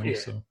 Yeah,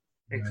 so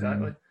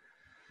exactly.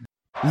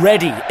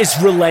 Ready is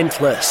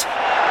relentless.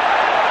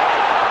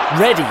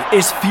 Ready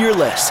is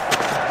fearless.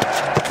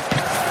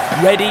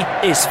 Ready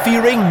is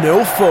fearing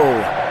no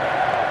foe.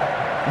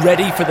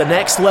 Ready for the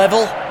next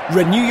level?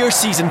 Renew your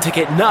season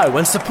ticket now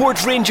and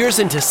support Rangers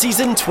into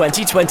season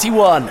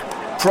 2021.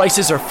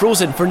 Prices are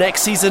frozen for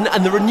next season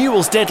and the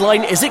renewals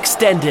deadline is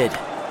extended.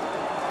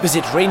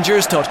 Visit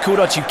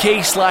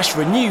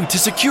rangers.co.uk/renew to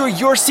secure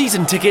your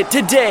season ticket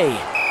today.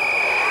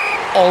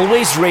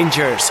 Always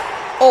Rangers.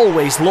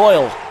 Always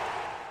loyal.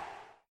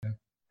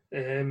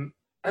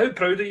 How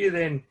proud are you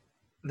then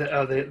that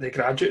are the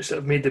graduates that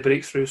have made the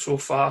breakthrough so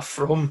far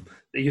from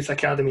the youth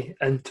academy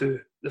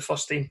into the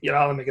first team? Your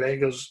Alan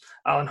McGregor's,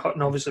 Alan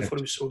Hutton, obviously, before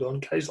he was sold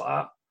on, guys like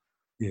that.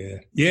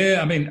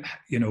 Yeah.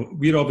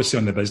 We're obviously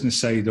on the business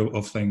side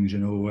of things.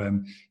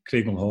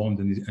 Craig Mulholland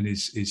and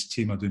his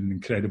team are doing an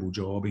incredible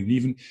job. And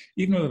even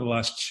over the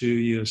last 2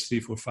 years, 3,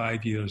 4,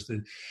 5 years,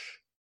 the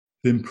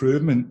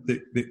improvements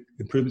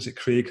that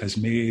Craig has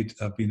made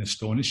have been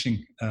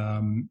astonishing. I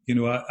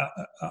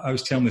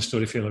was telling this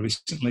story fairly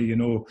recently.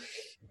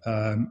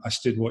 I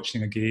stood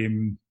watching a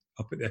game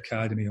up at the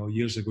academy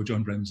years ago.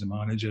 John Brown's the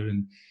manager,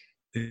 and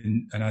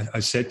I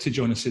said to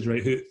John, I said,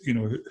 right, who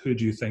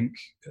do you think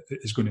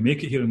is going to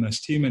make it here in this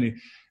team?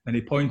 And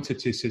he pointed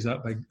to, he says,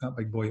 that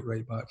big boy at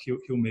right back,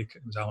 he'll make it.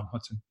 It was Alan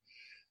Hutton.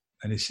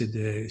 And he said,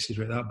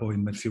 right, that boy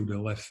in midfield with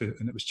a left foot,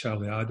 and it was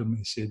Charlie Adam.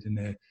 He said,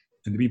 and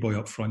the wee boy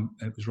up front,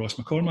 it was Ross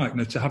McCormack.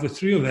 Now, to have the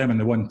three of them in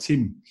the one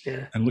team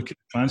and look at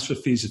the transfer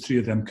fees the three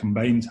of them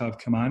combined have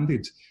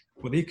commanded,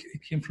 well, they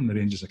came from the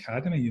Rangers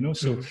Academy,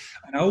 So,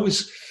 and I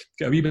always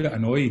get a wee bit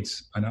annoyed,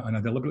 and I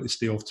deliberately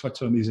stay off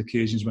Twitter on these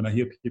occasions when I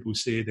hear people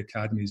say the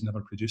Academy's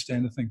never produced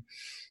anything.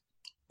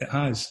 It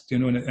has,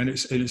 and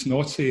it's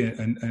naughty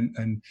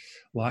and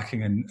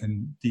lacking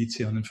in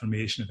detail and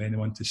information of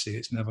anyone to say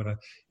it's never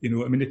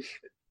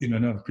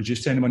never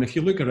produced anyone. If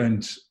you look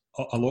around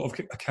a lot of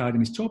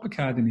academies, top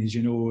academies,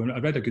 and I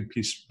read a good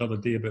piece the other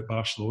day about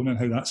Barcelona and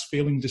how that's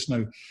failing just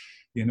now.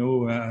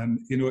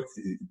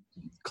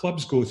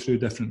 Clubs go through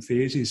different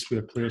phases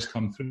where players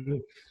come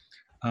through.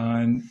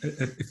 And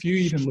if you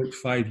even look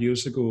 5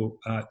 years ago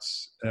at,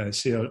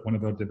 say, one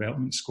of our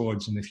development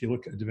squads, and if you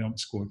look at a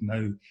development squad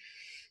now,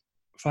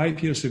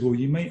 5 years ago,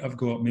 you might have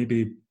got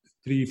maybe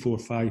 3, 4,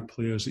 5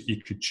 players that you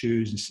could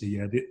choose and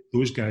say,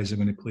 those guys are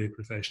going to play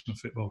professional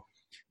football.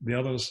 The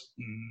others,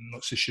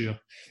 not so sure.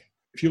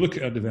 If you look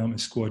at our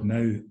development squad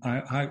now,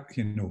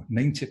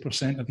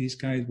 90% of these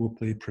guys will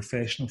play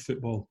professional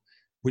football,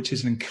 which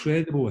is an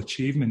incredible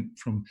achievement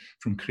from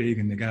Craig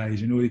and the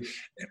guys.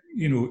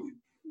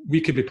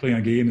 we could be playing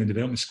a game in the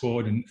development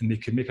squad and they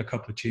could make a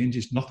couple of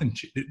changes.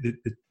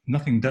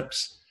 Nothing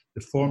dips.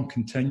 The form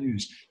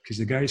continues because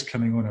the guys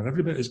coming on are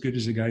every bit as good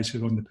as the guys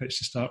who are on the pitch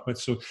to start with.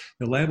 So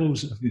the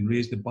levels have been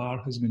raised, the bar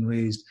has been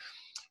raised.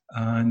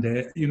 And,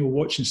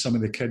 watching some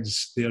of the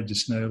kids there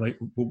just now, like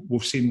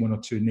we've seen one or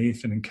two,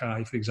 Nathan and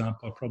Kai, for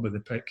example, are probably the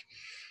pick.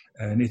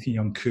 Nathan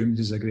Young-Coombs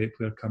is a great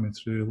player coming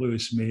through.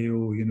 Lewis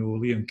Mayo,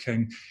 Liam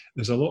King.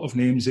 There's a lot of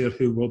names there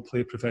who will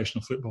play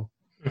professional football.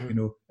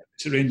 Mm-hmm.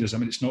 It's Rangers. I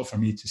mean, it's not for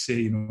me to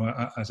say,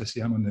 as I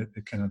say, I'm on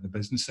the kind of the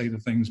business side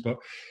of things, but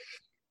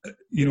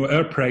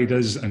our pride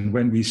is, and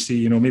when we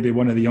see, maybe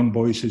one of the young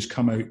boys who's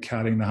come out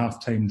carrying the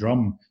half-time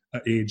drum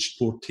at age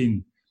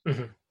 14,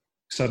 mm-hmm.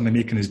 suddenly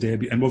making his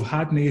debut. And we've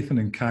had Nathan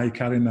and Kai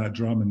carrying that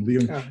drum and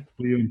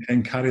Liam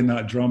King carrying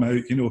that drum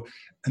out,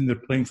 and they're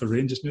playing for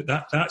Rangers.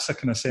 That's a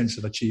kind of sense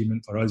of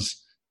achievement for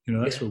us.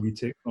 That's what we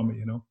take from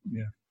it,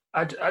 Yeah.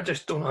 I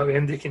just don't know how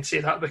MD can say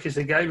that, because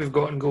the guy we've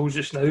got in goals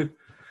just now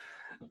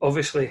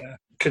obviously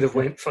could have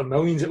went for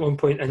millions at one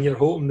point, and you're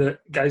hoping that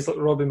guys like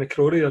Robbie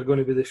McCrory are going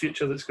to be the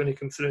future that's going to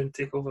come through and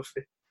take over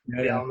for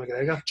Alan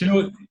McGregor. Do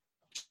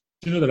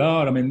you know there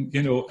are? I mean,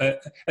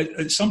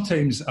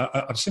 sometimes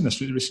I've seen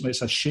this recently.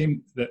 It's a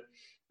shame that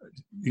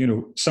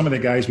some of the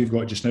guys we've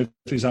got just now,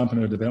 for example,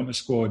 in our development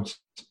squad.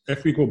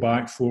 If we go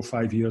back 4 or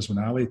 5 years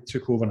when Ali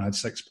took over and had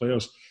 6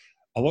 players,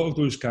 a lot of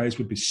those guys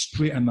would be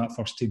straight in that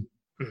first team.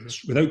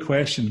 Mm-hmm. Without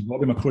question.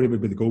 Robbie McCrory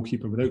would be the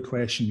goalkeeper. Without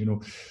question,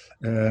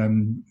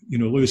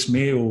 Lewis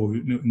Mayo,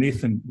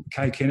 Nathan,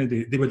 Kai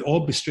Kennedy, they would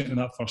all be straight in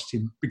that first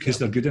team because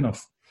they're good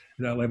enough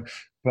at that level.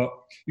 But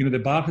the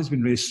bar has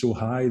been raised so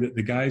high that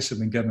the guys have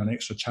been given an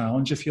extra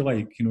challenge, if you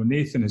like.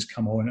 Nathan has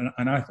come on,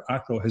 and I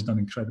thought has done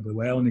incredibly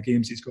well in the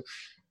games he's got.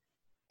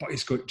 But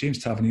he's got James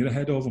Tavernier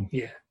ahead of him.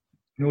 Yeah.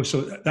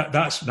 So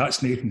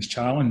that's Nathan's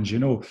challenge,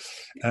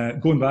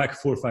 Going back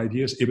 4 or 5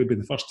 years, he would be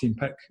the first team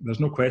pick. There's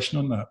no question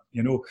on that,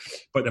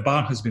 But the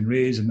bar has been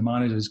raised, and the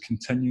manager is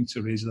continuing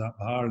to raise that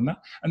bar,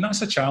 and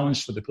that's a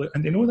challenge for the player,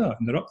 and they know that,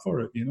 and they're up for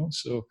it,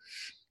 So,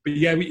 but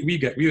yeah, we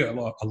get a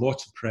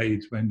lot of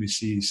pride when we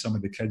see some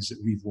of the kids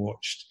that we've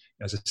watched,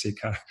 as I say,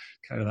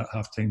 carry that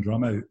half-time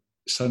drum out,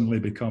 suddenly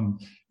become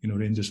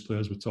Rangers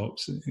players with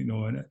tops, and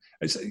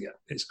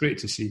it's great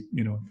to see.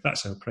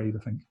 That's our pride,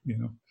 I think.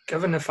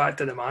 Given the fact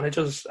that the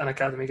manager's an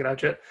academy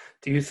graduate,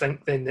 do you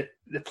think then that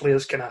the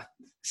players kind of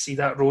see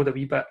that road a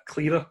wee bit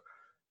clearer?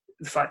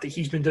 The fact that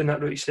he's been doing that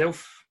route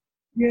himself?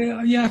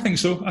 Yeah, I think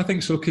so,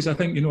 because I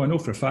think, I know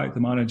for a fact the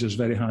manager's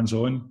very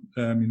hands-on.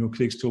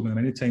 Craig's told me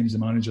many times the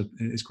manager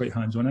is quite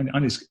hands-on,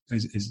 and his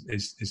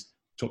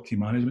top team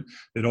management.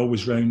 They're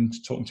always round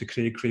talking to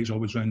Craig. Craig's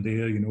always round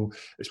there.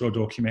 It's well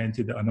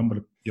documented that a number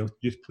of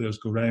youth players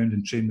go round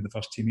and train with the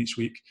first team each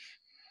week.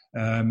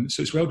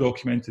 So it's well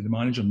documented. The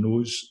manager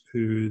knows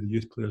who the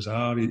youth players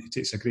are. He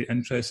takes a great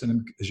interest in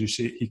them. As you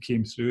say, he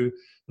came through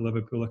the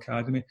Liverpool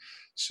Academy.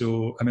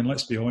 So, I mean,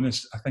 let's be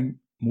honest. I think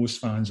most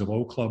fans of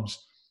all clubs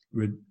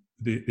would,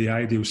 the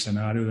ideal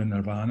scenario in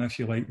Nirvana, if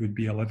you like, would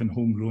be 11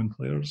 homegrown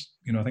players.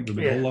 I think we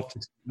would all love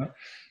to see that.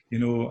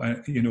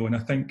 And I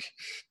think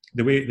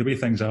the way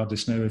things are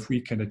just now, if we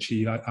can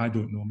achieve, I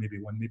don't know,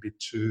 maybe 1, maybe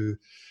 2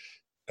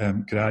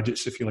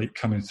 graduates, if you like,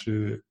 coming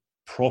through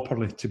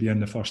properly to be in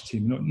the first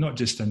team, not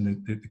just in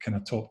the kind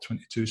of top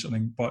 22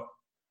 something, but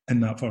in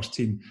that first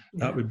team,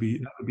 that would be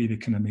the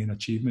kind of main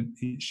achievement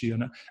each year.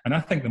 And I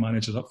think the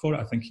manager's up for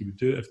it. I think he would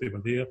do it if they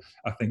were there.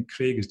 I think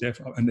Craig is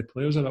definitely, and the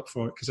players are up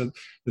for it, because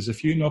there's a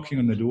few knocking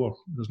on the door.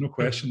 There's no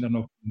question they're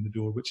knocking on the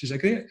door, which is a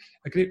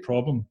great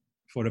problem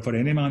for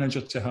any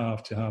manager to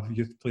have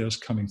youth players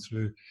coming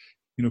through.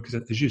 Because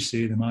as you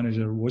say, the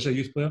manager was a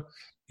youth player.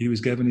 He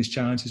was given his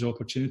chance, his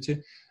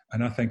opportunity.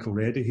 And I think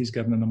already he's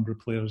given a number of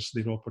players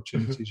their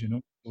opportunities,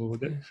 So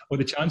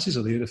the chances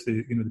are there if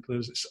the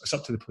players. It's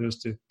up to the players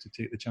to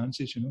take the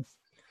chances,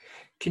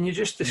 Can you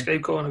just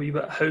describe, Colin, a wee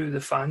bit how the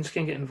fans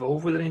can get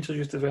involved with the Rangers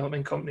Youth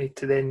Development Company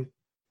to then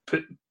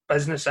put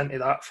business into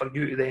that for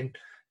you to then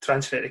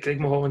transfer to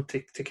Craig Mulholland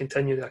to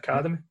continue the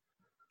academy?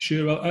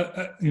 Sure. Well,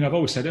 I've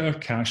always said it, our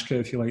cash cow,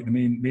 if you like, the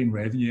main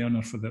revenue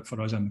earner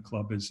for us in the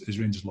club is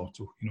Rangers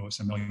Lotto. It's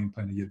 £1 million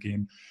a year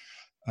game.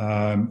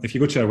 If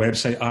you go to our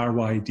website,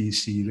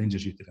 RYDC,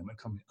 Rangers Youth Development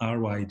Company,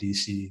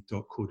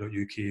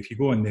 rydc.co.uk, if you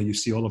go in there, you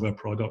see all of our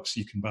products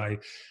you can buy.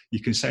 You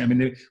can sign. I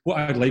mean, what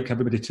I'd like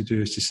everybody to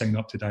do is to sign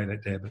up to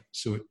direct debit.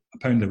 So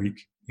 £1 a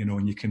week,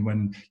 and you can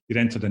win. You're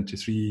entered into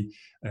 3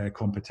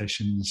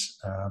 competitions.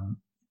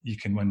 You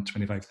can win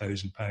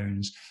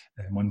 £25,000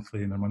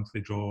 monthly in a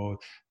monthly draw.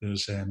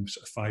 There's sort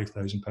of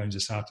 £5,000 a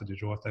Saturday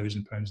draw, £1,000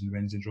 in the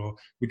Wednesday draw.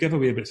 We give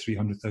away about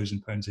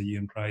 £300,000 a year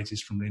in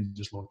prizes from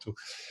Rangers Lotto.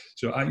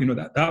 So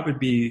that would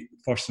be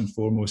first and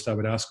foremost. I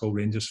would ask all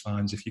Rangers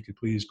fans if you could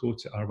please go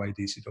to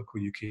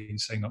rydc.co.uk and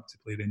sign up to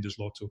play Rangers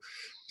Lotto.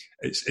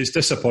 It's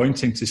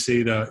disappointing to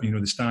say that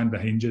the stand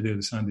behind you there,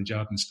 the Sandy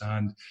Jardine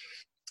stand,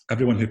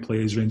 everyone who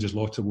plays Rangers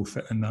Lotto will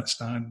fit in that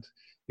stand.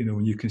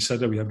 When you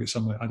consider we have got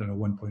something like,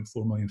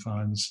 1.4 million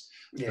fans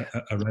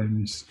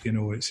around,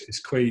 it's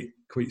quite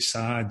quite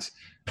sad,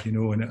 you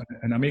know,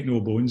 and I make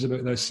no bones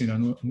about this, you know,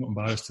 I'm not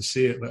embarrassed to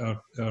say it, that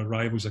our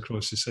rivals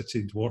across the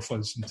city dwarf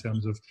us in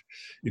terms of,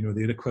 you know,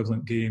 their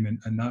equivalent game,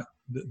 and that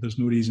there's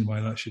no reason why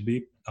that should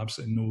be,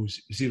 absolutely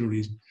zero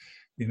reason,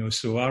 you know.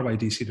 So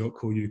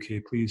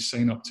rydc.co.uk, please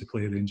sign up to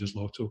play Rangers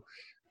Lotto.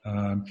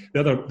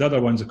 The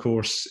other ones, of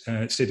course,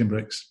 Stadium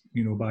Bricks,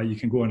 you know, you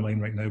can go online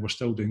right now, we're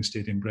still doing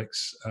Stadium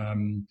Bricks.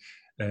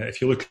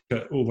 If you look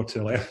over to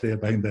the left there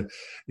behind the,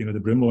 you know, the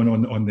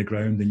Broomlawn on the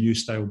ground, the new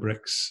style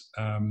bricks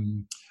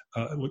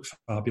look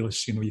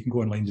fabulous. You know, you can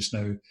go online just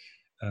now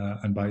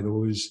and buy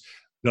those.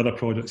 The other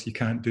products you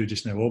can't do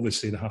just now,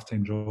 obviously the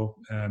halftime draw.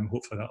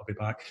 Hopefully that'll be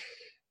back.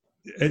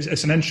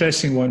 It's an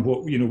interesting one.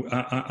 What, you know,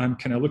 I'm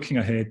kind of looking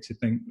ahead to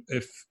think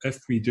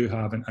if we do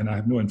have, and I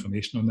have no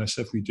information on this,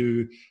 if we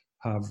do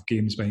have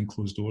games behind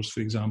closed doors,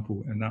 for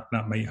example, and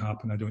that might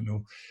happen, I don't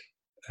know.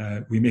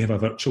 We may have a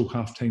virtual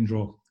half-time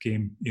draw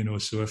game, you know,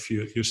 so if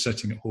you're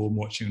sitting at home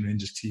watching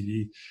Rangers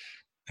TV,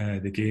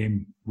 the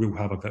game, we'll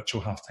have a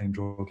virtual half-time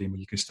draw game where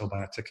you can still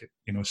buy a ticket,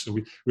 you know, so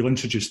we'll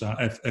introduce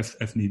that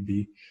if need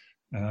be.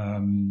 Yeah,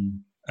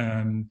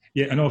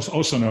 and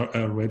also on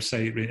our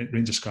website,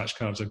 Rangers scratch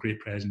cards are great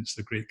presents,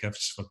 they're great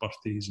gifts for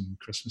birthdays and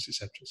Christmas,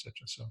 etc., etc.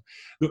 So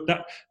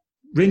that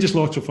Rangers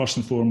Lotto first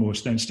and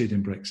foremost, then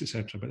Stadium Bricks,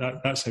 etc.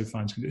 But that's how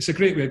fans can do it. It's a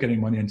great way of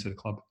getting money into the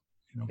club,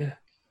 you know. Yeah,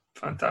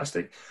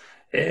 fantastic.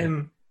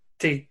 To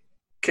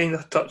kind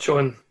of touch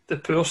on the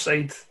poor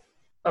side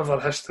of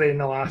our history in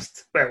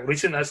the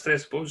recent history, I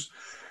suppose.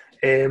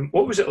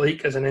 What was it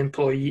like as an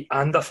employee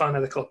and a fan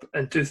of the club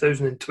in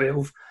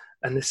 2012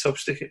 and the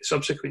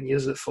subsequent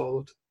years that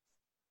followed?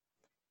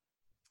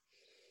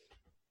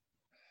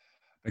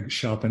 Big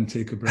sharp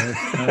intake of breath.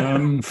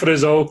 For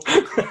us all.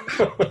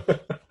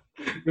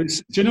 Do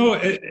you know,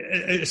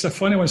 it's a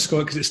funny one,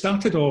 Scott, because it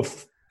started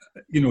off,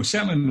 you know,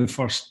 certainly in the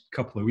first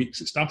couple of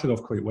weeks, it started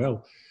off quite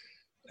well.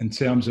 In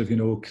terms of, you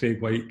know,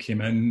 Craig White came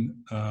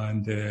in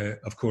and,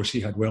 of course, he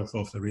had wealth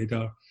off the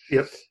radar.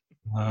 Yep.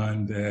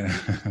 And, and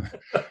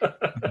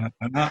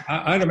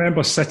I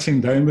remember sitting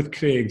down with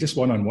Craig, just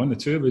one-on-one, the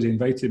two of us. He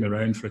invited me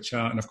around for a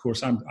chat. And, of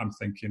course, I'm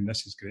thinking,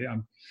 this is great.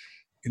 I'm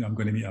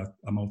going to meet a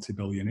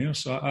multi-billionaire.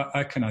 So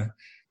I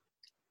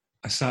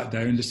sat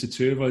down, just the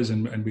two of us,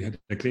 and we had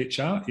a great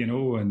chat, you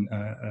know, and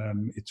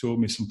he told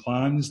me some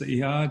plans that he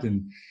had.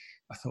 And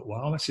I thought,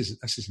 wow, this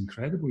is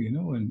incredible, you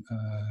know. And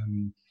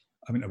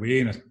I went away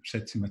and I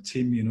said to my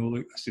team, you know,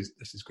 look,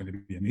 this is going to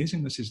be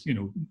amazing. This is, you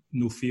know,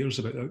 no fears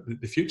about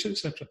the future,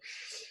 etc.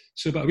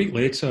 So about a week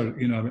later,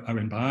 you know, I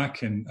went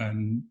back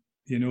and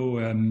you know,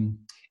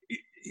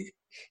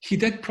 he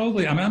did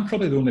probably, I mean, I'm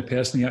probably the only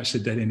person he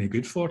actually did any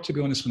good for, to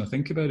be honest, when I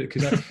think about it,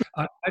 because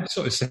I'd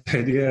sort of said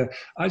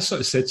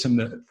to him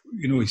that,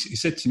 you know, he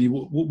said to me,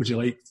 what would you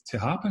like to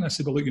happen? I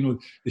said, well, look, you know,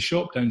 the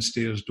shop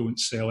downstairs don't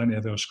sell any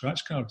of our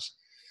scratch cards.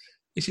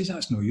 He says,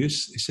 that's no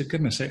use. He said,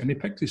 give me a second. He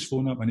picked his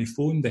phone up and he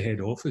phoned the head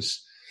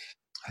office.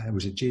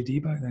 Was it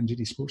JD back then?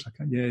 JD Sports? I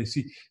can't. Yeah.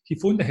 See, he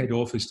phoned the head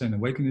office down in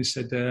Wigan and he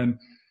said,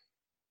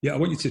 yeah, I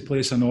want you to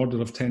place an order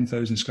of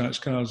 10,000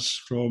 scratch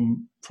cards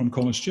from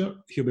Colin Stewart.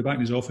 He'll be back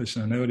in his office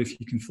in an hour if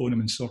you can phone him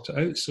and sort it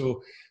out.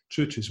 So,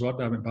 true to his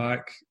word, I went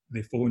back,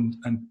 they phoned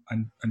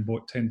and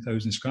bought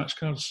 10,000 scratch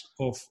cards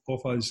off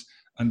us,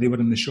 and they were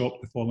in the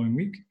shop the following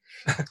week.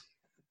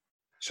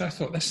 So I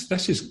thought,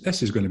 this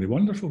is going to be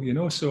wonderful, you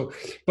know. So,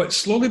 but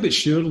slowly but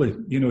surely,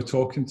 you know,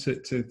 talking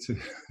to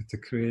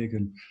Craig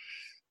and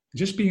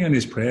just being in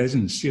his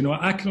presence, you know,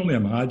 I can only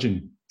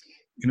imagine,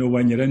 you know,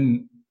 when you're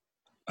in,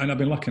 and I've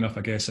been lucky enough,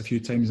 I guess, a few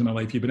times in my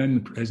life, you've been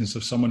in the presence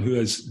of someone who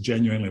is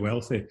genuinely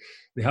wealthy.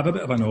 They have a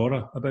bit of an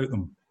aura about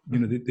them, you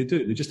know. They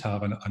do. They just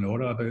have an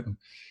aura about them.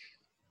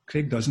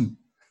 Craig doesn't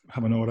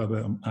have an aura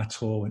about him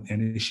at all in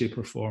any shape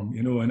or form,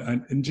 you know,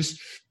 and just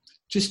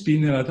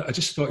being there, I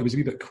just thought he was a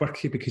wee bit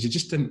quirky because he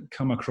just didn't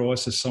come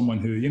across as someone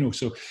who, you know,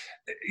 so,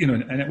 you know,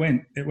 and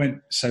it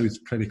went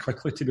south pretty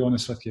quickly, to be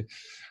honest with you.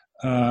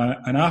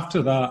 And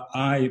after that,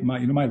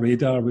 my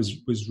radar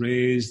was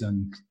raised,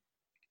 and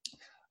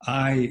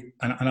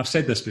I've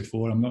said this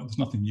before, there's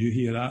nothing new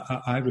here.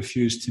 I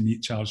refused to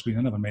meet Charles Green.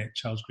 I never met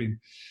Charles Green.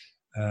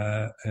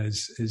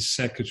 His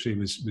secretary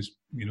was,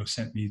 you know,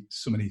 sent me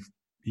so many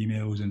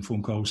emails and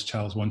phone calls.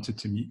 Charles wanted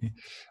to meet me.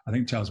 I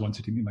think Charles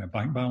wanted to meet my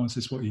bank balance,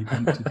 is what he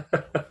wanted.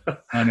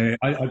 And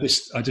I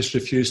just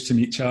refused to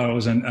meet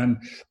Charles, and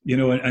you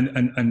know,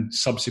 and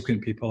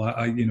subsequent people.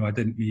 I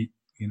didn't meet,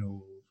 you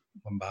know,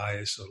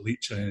 Wambias or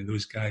Leach or any of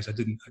those guys. I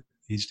didn't.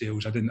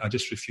 Easdales. I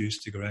just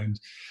refused to go around.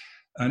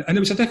 And it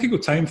was a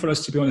difficult time for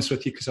us, to be honest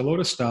with you, because a lot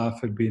of staff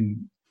had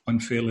been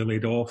unfairly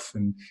laid off,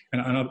 and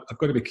I've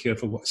got to be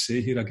careful what I say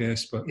here, I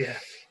guess. But yeah.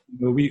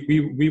 You know,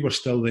 we were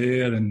still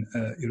there and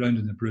around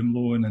in the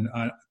Broomlawn, and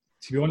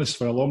to be honest,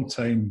 for a long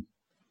time,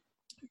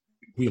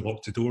 we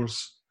locked the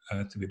doors,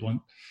 to be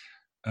blunt.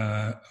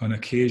 On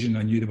occasion,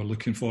 I knew they were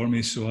looking for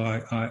me, so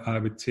I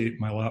would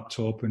take my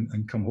laptop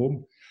and come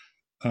home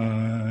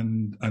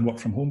and work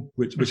from home,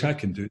 which I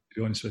can do, to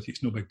be honest with you.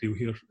 It's no big deal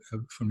here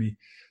for me.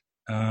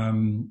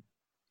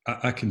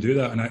 I can do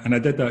that, and I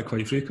did that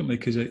quite frequently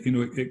because, you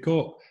know, it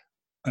got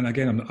and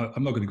again,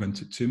 I'm not going to go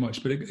into it too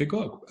much, but it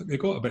got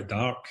a bit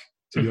dark,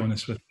 to be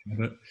honest with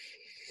you, a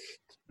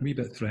wee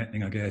bit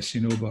threatening, I guess,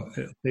 but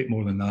it'll take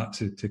more than that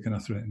to kind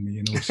of threaten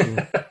me, So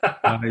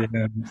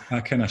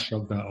I kind of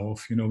shrugged that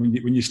off,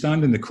 When you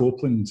stand in the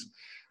Copeland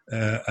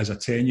as a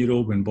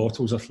 10-year-old when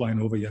bottles are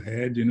flying over your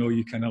head,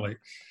 you kind of like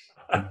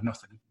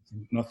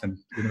nothing.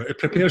 It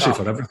prepares you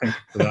for everything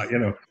for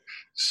that,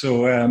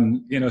 So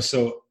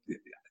so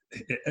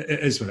it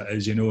is what it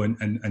is,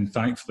 and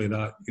thankfully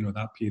that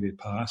that period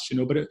passed,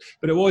 but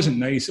it wasn't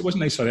nice. It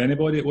wasn't nice for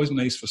anybody. It wasn't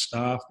nice for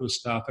staff. Those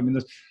staff. I mean,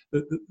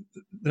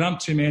 there aren't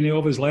too many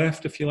of us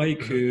left, if you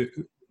like, who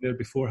there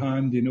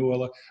beforehand. A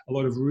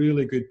lot of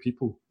really good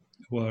people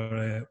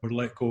were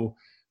let go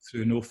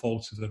through no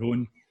fault of their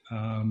own.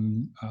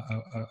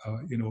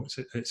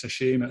 It's a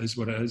shame. It is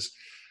what it is.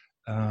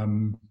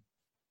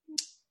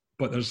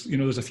 But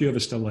there's a few of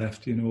us still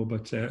left,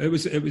 But it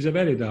was a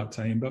very dark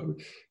time. But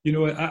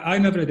I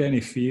never had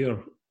any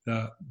fear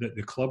that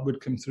the club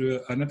would come through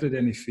it. I never had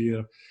any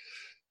fear,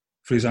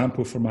 for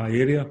example, for my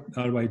area,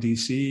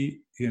 RYDC.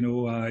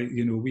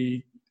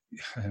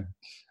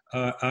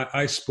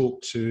 I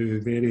spoke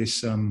to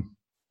various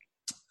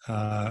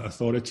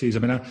authorities. I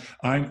mean,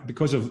 I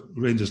because of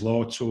Rangers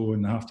Lotto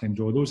and the half-time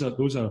draw. Those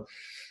are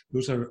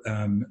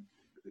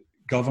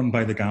governed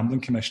by the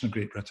Gambling Commission of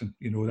Great Britain.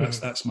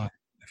 That's my,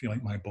 if you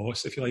like, my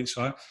boss, if you like.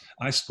 So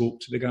I spoke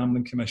to the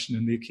Gambling Commission,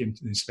 and they came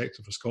to the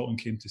Inspector for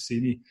Scotland came to see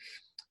me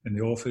in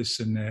the office,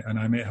 and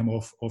I met him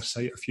off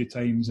site a few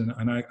times, and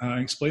I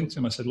explained to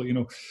him. I said, look,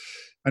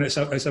 and it's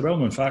a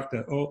well-known fact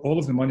that all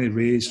of the money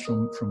raised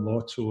from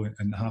Lotto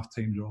and the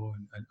half-time draw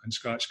and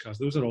scratch cards,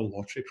 those are all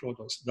lottery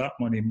products. That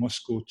money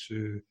must go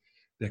to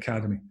the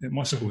academy. It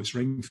must go. It's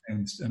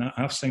ring-fenced, and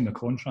I've signed a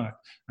contract,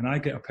 and I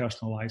get a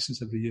personal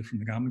licence every year from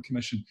the Gambling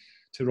Commission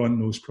to run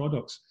those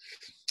products.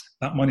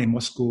 That money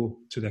must go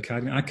to the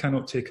academy. I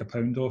cannot take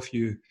 £1 off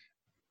you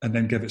and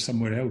then give it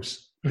somewhere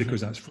else,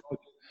 because that's fraud.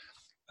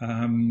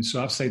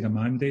 So I've signed a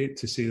mandate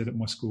to say that it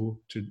must go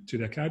to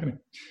the academy.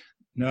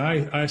 Now,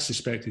 I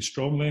suspected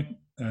strongly,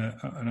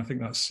 and I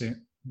think that's saying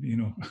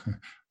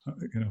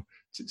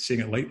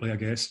it lightly, I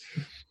guess,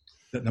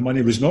 that the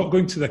money was not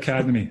going to the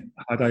academy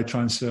had I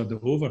transferred it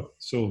over.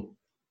 So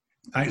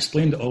I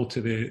explained it all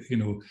to the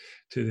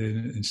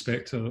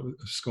Inspector of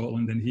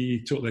Scotland, and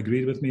he totally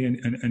agreed with me,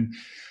 and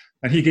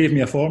he gave me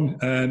a form,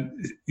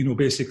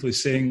 basically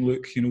saying,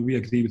 look, we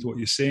agree with what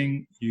you're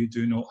saying. You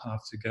do not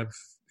have to give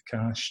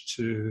cash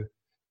to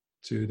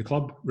the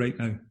club right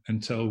now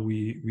until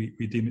we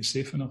deem it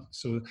safe enough.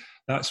 So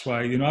that's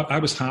why, I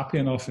was happy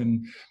enough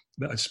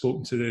that I'd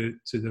spoken to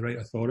the right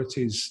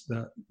authorities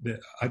that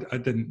I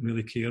didn't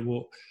really care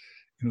what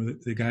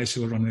the guys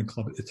who were running the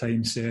club at the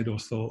time said or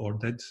thought or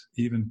did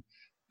even.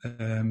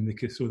 They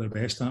could throw their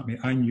best at me.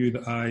 I knew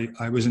that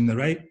I was in the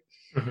right.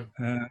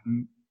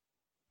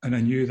 And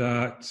I knew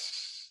that,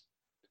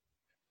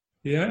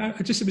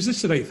 it was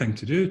just the right thing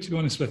to do, to be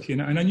honest with you.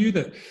 And I knew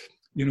that,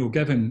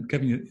 given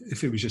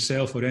if it was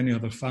yourself or any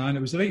other fan,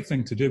 it was the right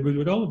thing to do. We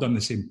would all have done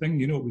the same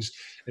thing. It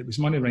was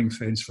money ring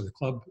fence for the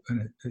club,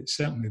 and it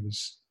certainly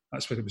was.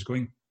 That's where it was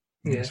going,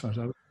 as far as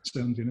I was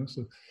concerned.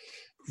 So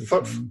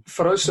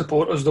for us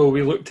supporters, though,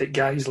 we looked at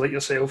guys like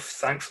yourself.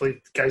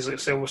 Thankfully, guys like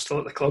yourself were still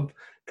at the club.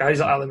 Guys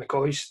like Ali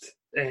McCoist.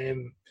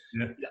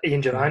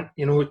 Ian Durant,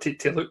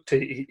 to look to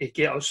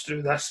get us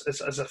through this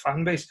as a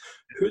fan base.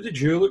 Who did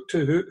you look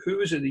to? Who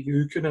was it that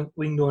you kind of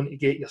leaned on to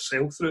get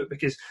yourself through it?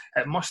 Because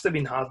it must have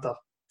been harder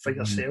for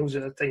yourselves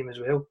at the time as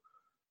well.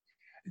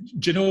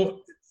 Do you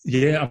know?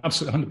 Yeah,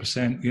 absolutely,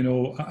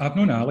 100%. I've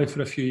known Ali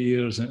for a few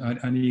years,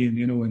 and Ian,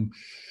 and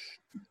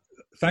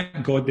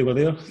thank God they were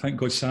there.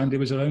 Thank God Sandy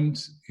was around.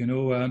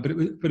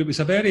 But it was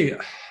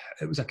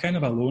a kind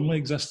of a lonely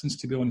existence,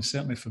 to be honest.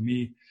 Certainly for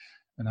me.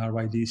 In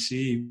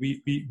RYDC,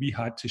 we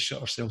had to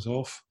shut ourselves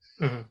off.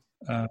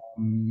 As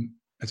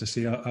I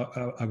say,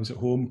 I was at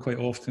home quite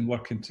often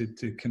working to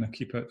kind of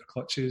keep out the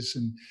clutches.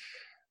 And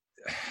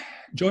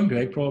John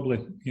Gregg, probably,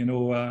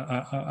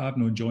 I've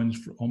known John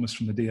almost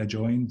from the day I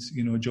joined.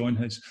 John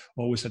has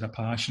always had a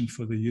passion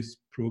for the youth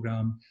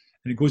programme.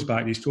 And it goes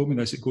back, he's told me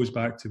this, it goes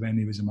back to when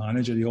he was a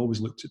manager. He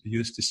always looked at the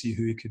youth to see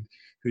who he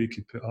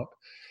could put up.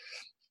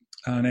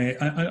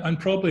 And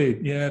probably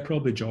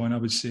John, I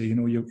would say, I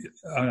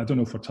don't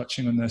know if we're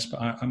touching on this, but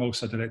I'm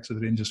also director of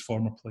the Rangers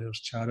Former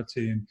Players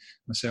Charity, and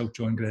myself,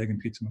 John Gregg and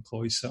Peter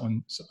McCloy sit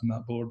on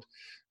that board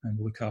and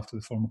look after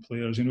the former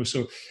players,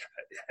 So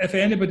if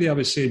anybody, I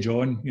would say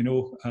John,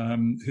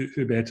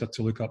 who better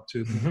to look up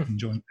to than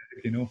John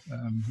Gregg,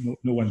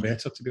 no one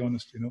better, to be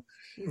honest,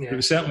 It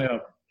was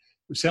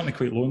certainly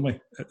quite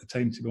lonely at the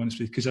time, to be honest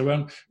with you, because I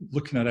weren't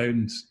looking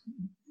around,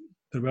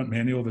 there weren't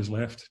many of us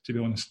left, to be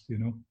honest,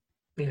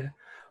 Yeah.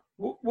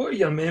 What are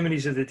your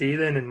memories of the day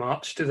then in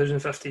March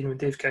 2015 when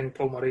Dave King,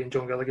 Paul Murray and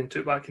John Gilligan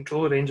took back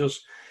control of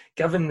Rangers,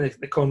 given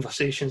the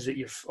conversations that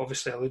you've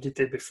obviously alluded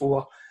to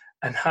before,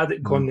 and had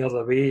it gone the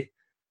other way,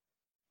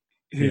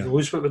 who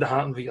knows what would have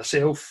happened with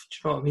yourself? Do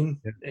you know what I mean?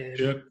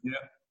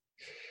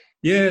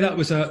 Yeah, that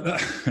was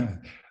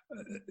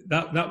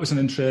that was an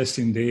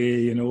interesting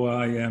day.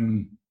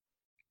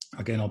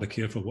 again, I'll be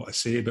careful what I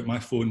say, but my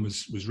phone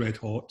was red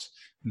hot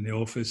in the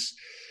office.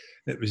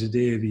 It was the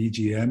day of the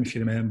EGM, if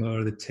you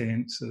remember, the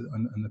tents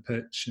on the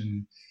pitch,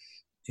 and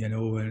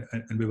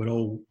and we were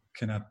all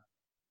kind of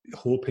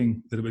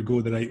hoping that it would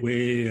go the right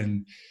way,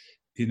 and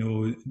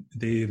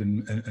Dave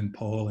and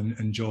Paul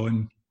and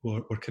John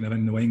were kind of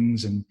in the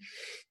wings, and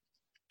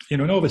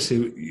and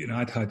obviously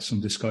I'd had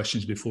some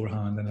discussions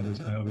beforehand, and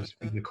I was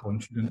really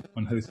confident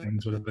on how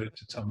things were about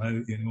to turn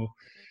out,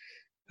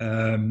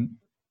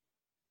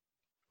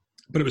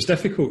 but it was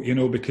difficult,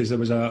 because there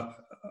was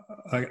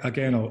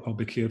again, I'll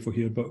be careful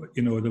here, but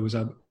there was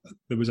a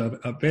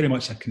very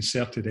much a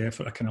concerted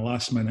effort, a kind of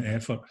last minute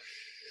effort,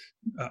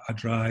 a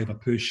drive, a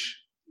push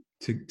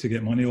to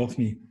get money off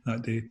me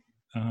that day.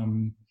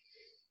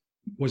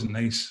 Wasn't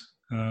nice,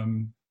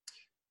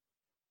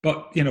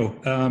 but we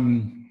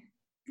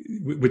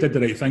did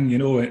the right thing,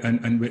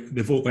 and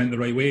the vote went the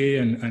right way,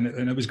 and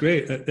it was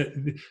great.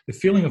 The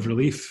feeling of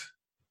relief,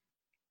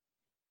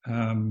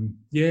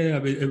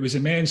 it was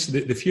immense.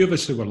 The few of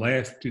us who were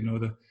left,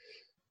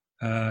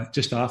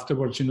 just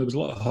afterwards, there was a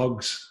lot of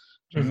hugs.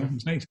 It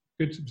was nice.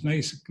 Good. It was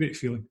nice. Great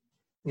feeling.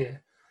 Yeah.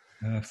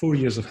 4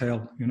 years of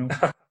hell.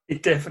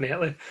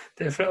 Definitely.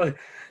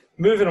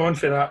 Moving on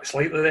for that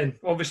slightly, then.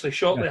 Obviously,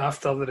 shortly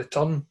after the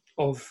return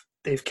of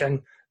Dave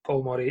King,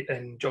 Paul Murray,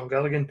 and John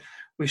Gilligan,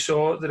 we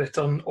saw the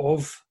return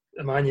of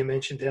the man you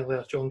mentioned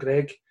earlier, John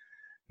Gregg.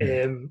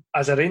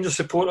 As a Rangers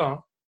supporter,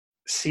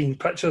 seeing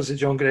pictures of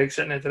John Gregg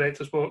sitting in the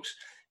director's box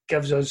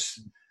gives us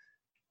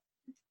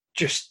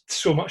just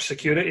so much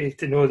security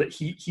to know that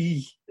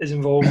he is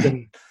involved,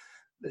 and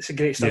it's a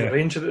great start of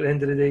Rangers at the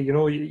end of the day.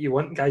 You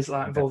want guys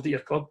like that involved at your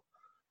club.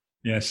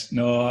 Yes,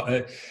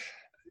 no.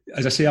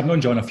 As I say, I've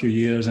known John a few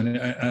years, and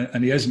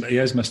he is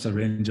Mr.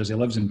 Rangers. He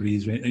lives and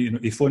breathes.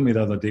 He phoned me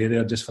the other day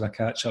there just for a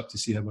catch up to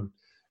see how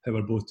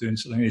we're both doing.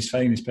 So he's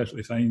fine. He's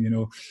perfectly fine.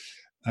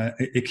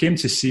 He came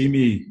to see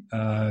me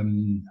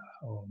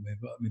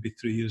maybe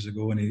 3 years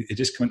ago, and he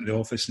just came into the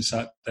office and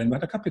sat down. We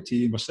had a cup of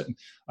tea, and we're sitting.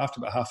 After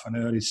about half an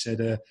hour, he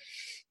said,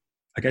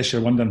 "I guess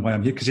you're wondering why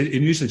I'm here," because he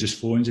usually just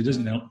phones. He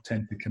doesn't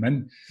tend to come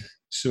in.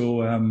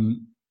 So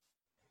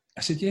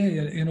I said, "Yeah,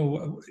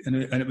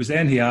 and it was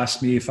then he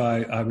asked me if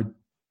I would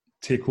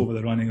take over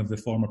the running of the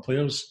former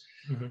players,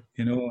 and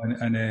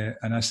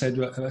I said,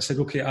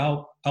 okay,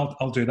 I'll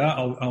do that.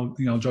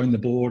 I'll join the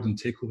board and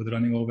take over the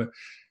running of it.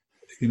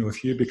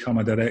 If you become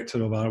a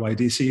director of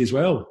RYDC as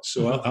well,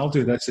 so I'll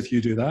do this if you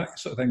do that,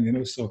 sort of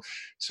thing, So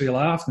he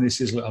laughed and he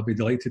says, look, I'll be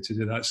delighted to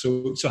do that.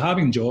 So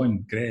having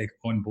John Gregg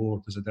on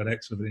board as a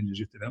director of the Rangers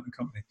Youth Development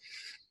Company,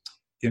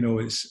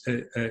 it's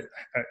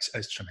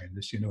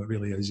tremendous. It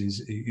really is.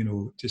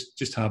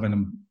 Just having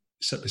him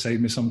sit beside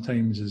me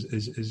sometimes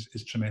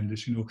is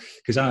tremendous.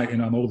 Because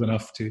I'm old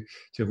enough to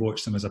have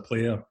watched him as a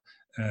player,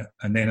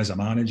 and then as a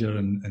manager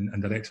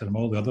and director and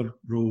all the other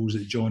roles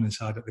that John has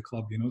had at the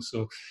club.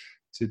 So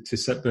to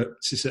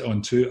sit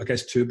on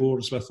two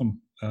boards with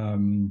him,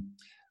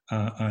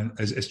 and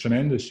is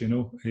tremendous.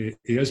 He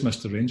is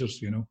Mr. Rangers.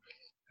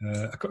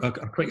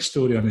 A quick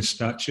story on his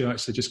statue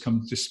actually just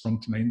sprung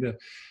to mind there.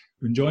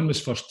 When John was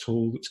first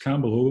told, it's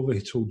Campbell Overley,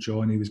 he told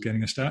John he was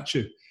getting a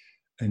statue.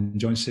 And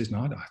John says, "No,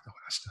 I don't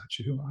want a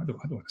statue. I don't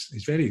want."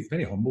 He's very,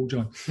 very humble,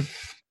 John.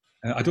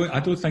 I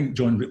don't think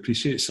John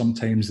appreciates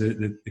sometimes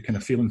the kind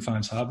of feeling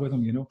fans have with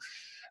him. He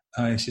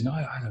said, "No,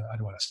 I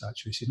don't want a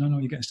statue." He said, "No,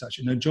 you get a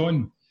statue." Now,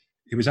 John,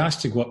 he was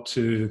asked to go up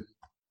to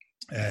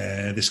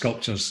the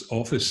sculptor's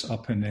office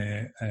up in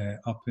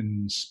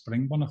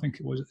Springburn, I think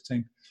it was at the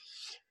time.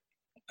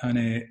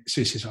 And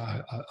so he says,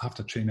 "I have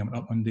to train him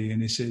up one day."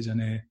 And he says,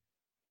 "No,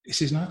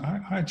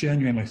 I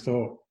genuinely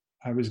thought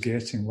I was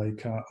getting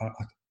like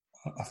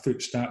a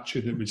foot statue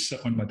that would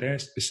sit on my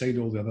desk beside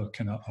all the other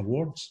kind of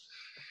awards."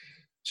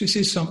 So he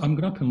says, "So I'm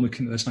going up and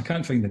looking at this, and I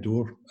can't find the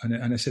door."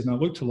 And I said, and I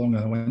looked along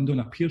the window,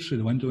 and I peered through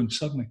the window, and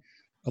suddenly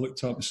I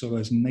looked up and saw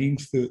this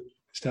 9-foot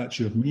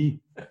statue of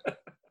me.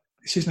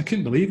 He says, and I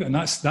couldn't believe it. And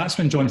that's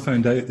when John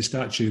found out the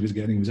statue he was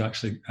getting was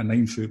actually a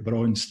 9-foot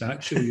bronze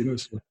statue,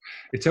 So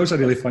it tells a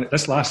really funny,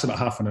 this lasts about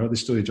half an hour, the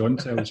story John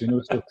tells,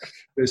 So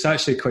it's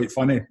actually quite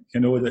funny,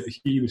 that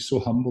he was so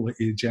humble that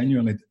he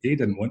genuinely, A,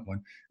 didn't want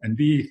one, and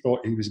B,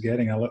 thought he was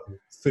getting a little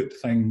foot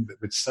thing that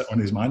would sit on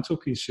his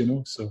mantelpiece,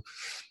 So,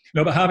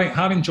 no, but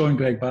having John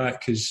Gregg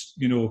back, because,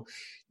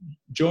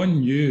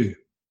 John knew,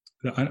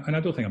 that, and I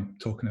don't think I'm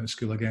talking out of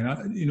school again,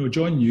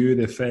 John knew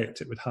the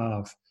effect it would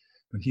have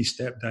when he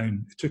stepped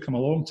down. It took him a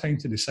long time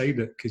to decide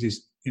it, because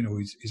he's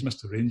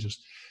Mr.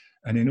 Rangers,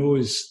 and he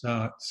knows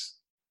that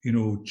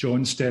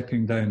John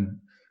stepping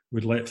down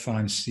would let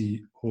fans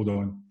see, hold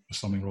on, there's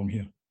something wrong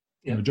here.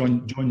 Yeah.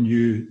 John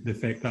knew the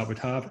effect that would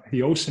have.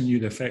 He also knew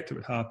the effect it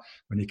would have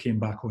when he came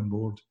back on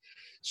board.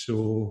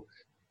 So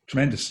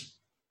tremendous,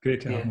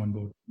 great to have him on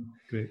board.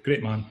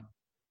 Great man.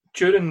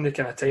 During the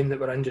kind of time that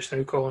we're in just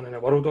now, Colin, in the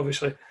world,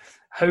 obviously,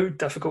 how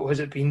difficult has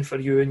it been for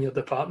you and your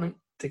department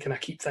to kind of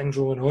keep things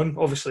rolling on?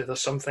 Obviously,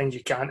 there's some things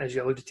you can't, as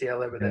you alluded to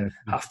earlier, with the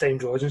half-time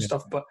draws and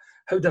stuff, but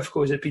how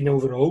difficult has it been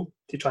overall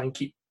to try and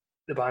keep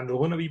the band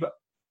rolling a wee bit?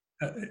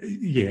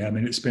 Yeah, I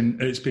mean, it's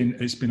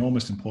been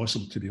almost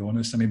impossible, to be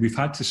honest. I mean, we've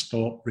had to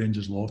stop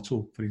Rangers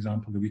Lotto, for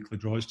example, the weekly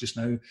draws just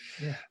now.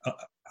 Yeah. A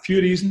few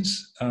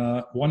reasons.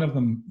 One of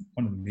the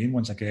main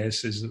ones, I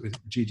guess, is that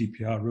with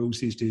GDPR rules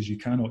these days, you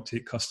cannot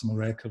take customer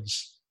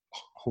records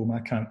home.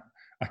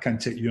 I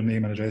can't take your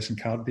name and address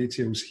and card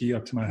details here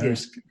to my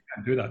house. Yeah.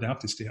 Can't do that. They have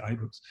to stay at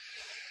Ibrox.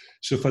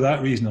 So for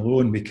that reason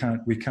alone, we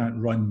can't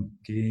run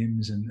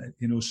games, and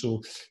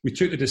so we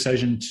took the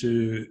decision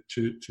to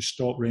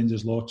stop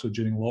Rangers Lotto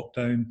during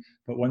lockdown.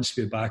 But once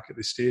we're back at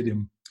the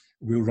stadium,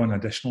 we'll run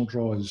additional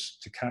draws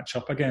to catch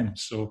up again.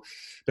 So,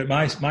 but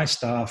my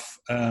staff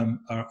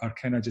are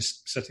kind of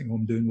just sitting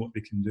home doing what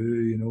they can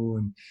do,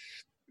 and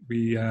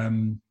we.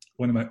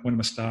 One of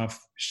my staff,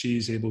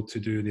 she's able to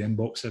do the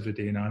inbox every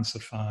day and answer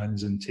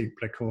fans and take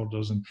brick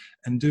orders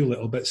and do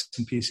little bits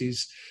and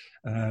pieces.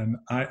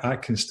 I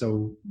can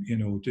still,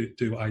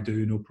 do what I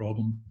do, no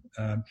problem.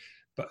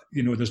 But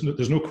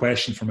there's no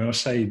question from our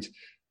side.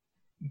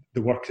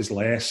 The work is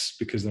less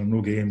because there are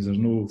no games. There's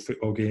no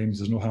football games.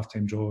 There's no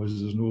halftime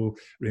draws. There's no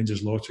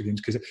Rangers Lotto games.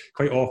 Because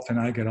quite often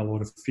I get a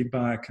lot of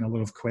feedback and a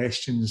lot of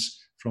questions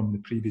from the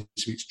previous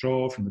week's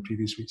draw, from the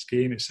previous week's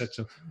game,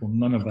 etc. Well,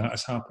 none of that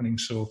is happening.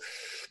 So,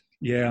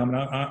 yeah, I mean,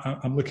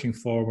 I'm looking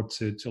forward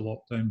to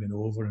lockdown being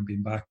over and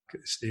being back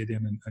at the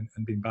stadium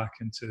and being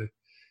back into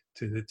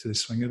the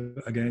swing of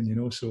it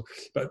again. So,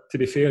 but to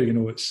be fair,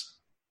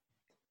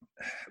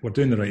 we're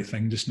doing the right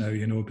thing just now,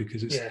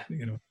 because it's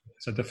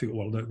it's a difficult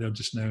world out there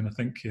just now, and I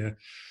think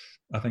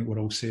we're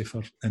all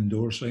safer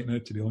indoors right now,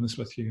 to be honest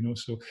with you.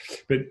 So,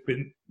 but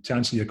to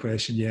answer your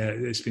question,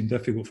 it's been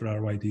difficult for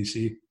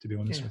RYDC, to be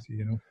honest with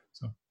you.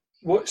 So.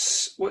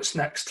 What's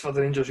next for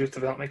the Rangers Youth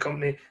Development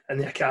Company and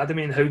the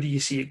Academy, and how do you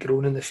see it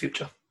growing in the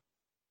future?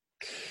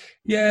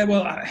 Yeah,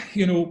 well,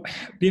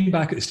 being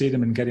back at the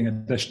stadium and getting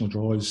additional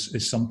draws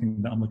is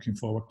something that I'm looking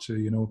forward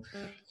to.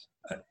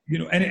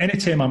 Any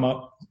time I'm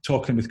up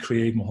talking with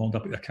Craig Mulholland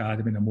up at the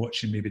Academy and I'm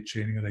watching maybe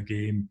training or a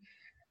game,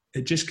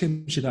 it just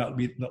gives you that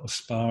wee little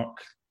spark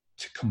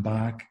to come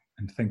back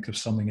and think of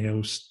something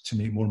else to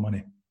make more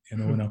money.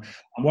 And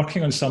I'm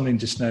working on something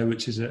just now,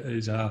 which is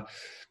an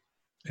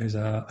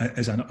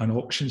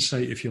auction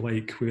site, if you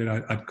like,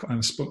 where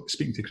I'm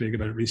speaking to Craig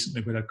about it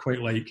recently, where I'd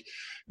quite like,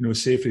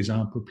 say for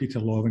example, Peter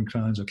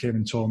Lovenkrands or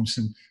Kevin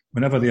Thompson,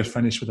 whenever they're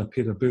finished with a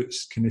pair of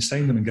boots, can they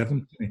sign them and give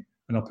them to me?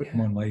 And I'll put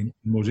them online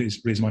and we'll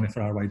raise money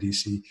for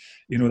RYDC.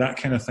 That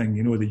kind of thing.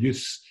 The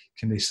youths,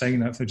 can they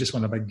sign it? If they just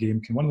won a big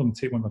game, can one of them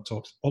take one of their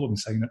tops, all of them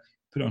sign it,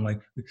 put it online?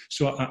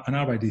 So an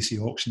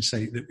RYDC auction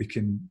site that we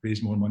can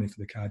raise more money for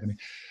the Academy.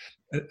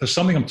 There's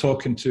something I'm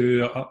talking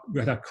to. We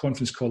had a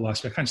conference call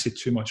last week. I can't say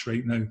too much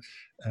right now,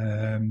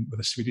 with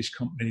a Swedish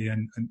company,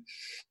 and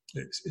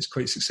it's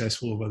quite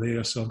successful over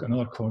there. So I've got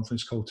another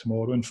conference call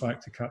tomorrow, in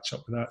fact, to catch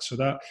up with that. So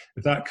that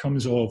if that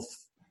comes off,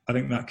 I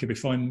think that could be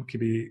fun. Could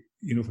be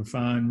for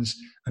fans,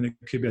 and it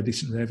could be a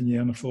decent revenue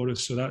earner for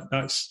us. So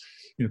that's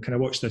can I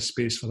watch this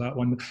space for that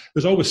one?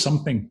 There's always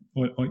something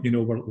we're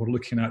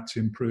looking at to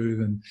improve,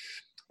 and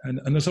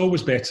there's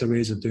always better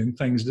ways of doing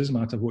things. It doesn't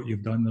matter what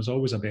you've done. There's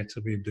always a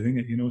better way of doing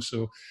it,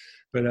 So,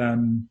 but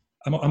I'm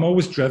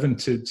always driven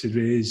to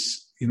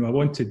raise. I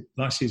wanted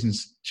last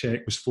season's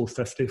cheque was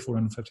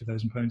 £450,000 to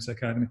the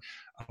Academy.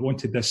 I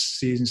wanted this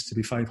season's to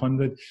be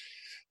 500.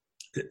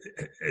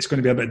 It's going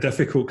to be a bit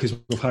difficult because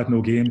we've had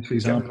no games, for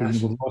example.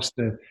 We've lost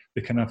the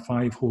kind of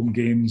 5 home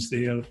games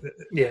there.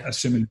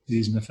 Assuming the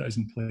season, if it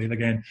isn't played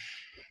again,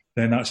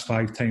 then that's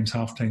 5 times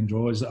half-time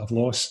draws that I've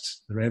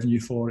lost the revenue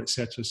for,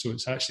 etc. So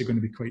it's actually going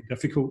to be quite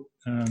difficult.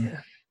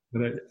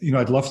 But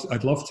I'd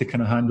love to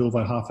kind of hand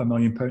over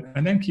 £500,000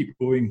 and then keep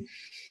going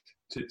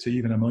to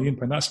even £1 million.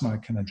 That's my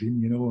kind of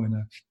dream,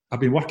 And I've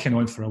been working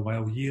on for a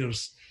while,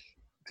 years,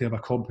 to have a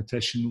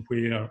competition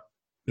where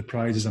the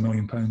prize is £1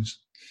 million.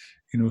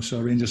 So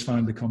a Rangers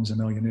fan becomes a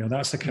millionaire.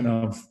 That's the kind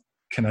of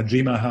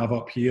dream I have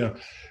up here.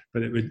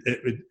 But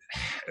it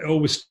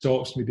always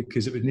stops me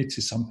because it would need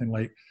to something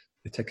like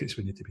the tickets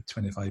would need to be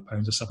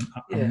 £25 or something.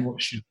 I'm not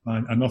sure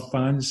enough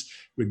fans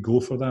would go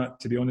for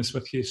that, to be honest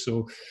with you.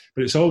 So,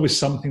 but it's always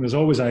something. There's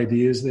always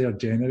ideas there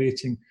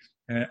generating,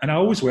 and I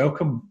always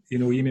welcome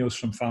emails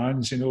from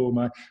fans.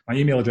 My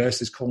email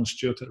address is Colin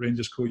Stewart at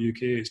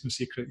Rangers.co.uk. It's no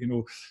secret.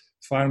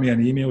 Fire me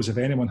an emails if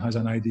anyone has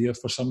an idea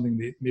for something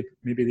that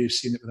maybe they've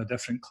seen it with a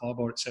different club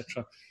or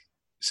etc.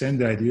 Send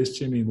the ideas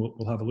to me and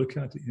we'll have a look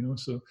at it.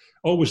 So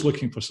always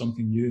looking for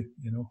something new.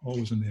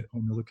 Always on the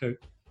lookout.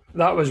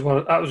 That was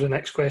the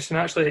next question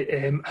actually.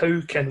 How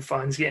can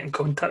fans get in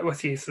contact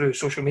with you through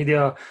social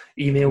media,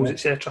 emails,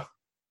 etc.?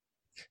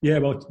 Yeah,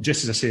 well,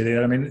 just as I say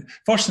there, I mean,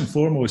 first and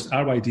foremost,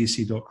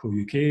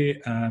 rydc.co.uk.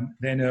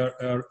 Then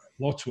our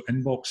Lotto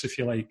inbox, if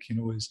you like,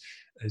 is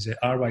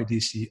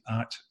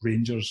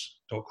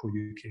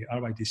rydc@rangers.co.uk,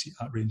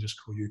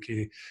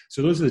 rydc@rangers.co.uk.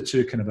 So those are the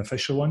 2 kind of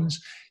official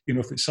ones.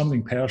 If it's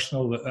something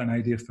personal, an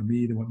idea for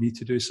me, they want me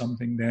to do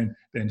something, then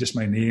just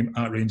my name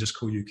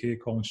 @rangers.co.uk,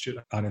 Colin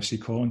Stewart, RFC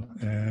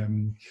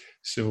Colin.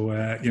 So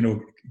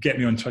get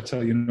me on Twitter.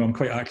 I'm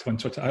quite active on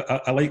Twitter.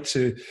 I like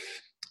to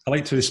I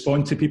like to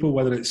respond to people,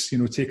 whether it's,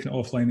 taking it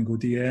offline and go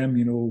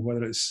DM,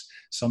 whether it's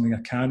something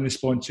I can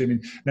respond to. I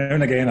mean, now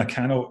and again, I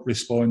cannot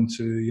respond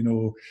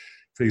to,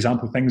 for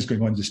example, things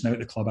going on just now at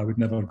the club. I would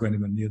never go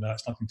anywhere near that.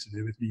 It's nothing to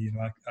do with me.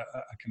 I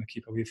kind of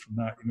keep away from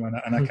that,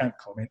 and I can't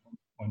comment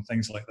on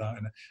things like that.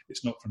 And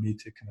it's not for me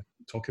to kind of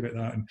talk about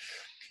that. And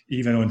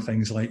even on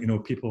things like,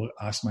 people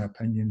ask my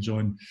opinions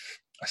on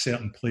a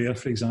certain player,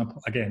 for example.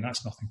 Again,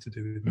 that's nothing to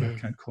do with me. I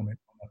can't comment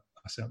on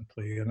a certain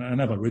player, and I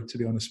never would, to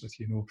be honest with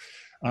you.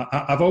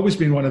 I've always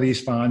been one of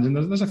these fans, and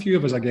there's a few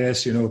of us, I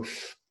guess. I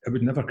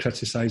would never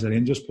criticise a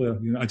Rangers player.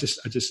 I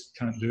just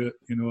can't do it.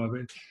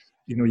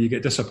 You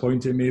get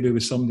disappointed maybe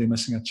with somebody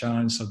missing a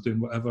chance or doing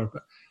whatever,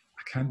 but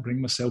I can't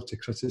bring myself to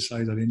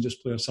criticise a Rangers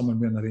player, someone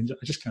wearing a Rangers.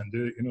 I just can't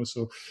do it.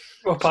 So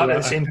we're part of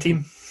the same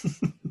team.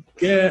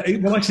 Yeah,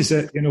 well, actually,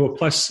 said,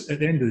 plus at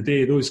the end of the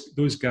day,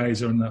 those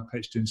guys are on that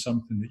pitch doing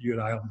something that you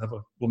or I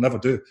will never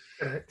do.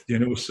 Right.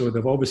 So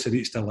they've obviously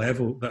reached a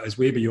level that is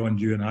way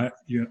beyond you and I,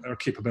 our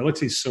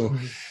capabilities. So,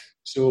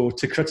 so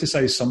to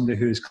criticise somebody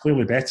who is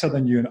clearly better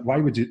than you, why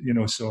would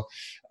you? So,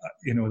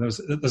 there's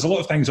a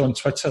lot of things on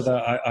Twitter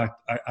that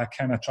I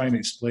kind of try and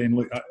explain.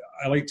 Look,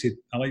 I like to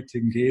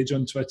engage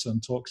on Twitter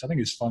and talk, because I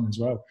think it's fun as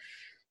well.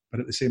 But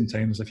at the same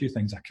time, there's a few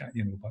things I can't,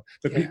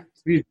 But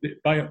please,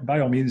 by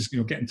all means,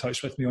 get in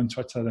touch with me on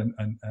Twitter, and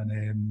I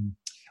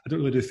don't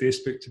really do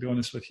Facebook, to be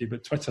honest with you,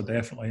 but Twitter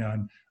definitely,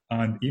 and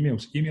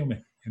emails. Email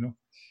me.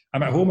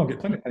 I'm at home. I've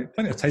got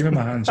plenty of time in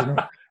my hands.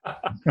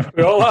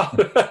 We all are.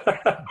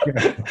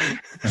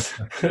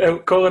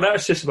 Colin,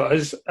 that's just about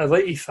us. I'd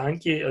like to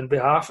thank you on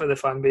behalf of the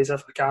fan base,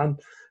 if I can,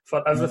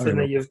 for everything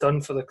that you've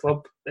done for the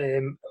club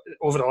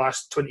over the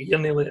last 20 years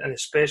nearly, and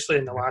especially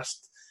in the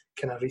last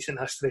kind of recent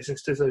history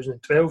since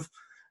 2012.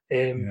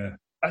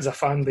 As a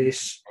fan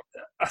base,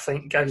 I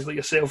think guys like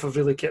yourself have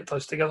really kept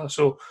us together,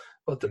 so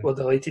we're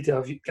delighted to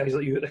have guys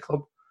like you at the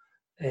club.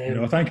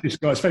 Thank you,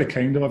 Scott. It's very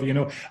kind of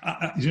you.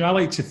 I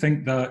like to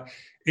think that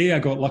I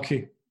got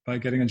lucky by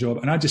getting a job,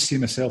 and I just see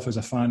myself as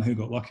a fan who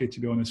got lucky, to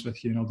be honest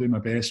with you, and I'll do my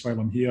best while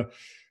I'm here.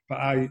 But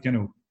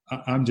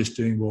I'm just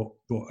doing what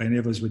any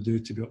of us would do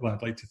to be. Well,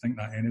 I'd like to think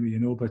that anyway,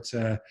 But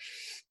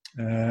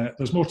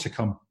there's more to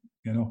come.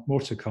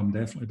 More to come,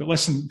 definitely. But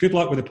listen, good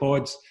luck with the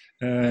pods.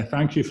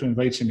 Thank you for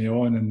inviting me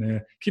on,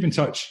 and keep in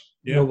touch.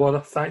 Yeah. No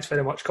bother. Thanks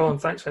very much, Colin.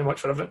 Thanks very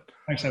much for everything.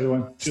 Thanks,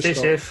 everyone. Stay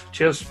safe.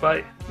 Cheers.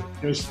 Bye.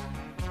 Cheers.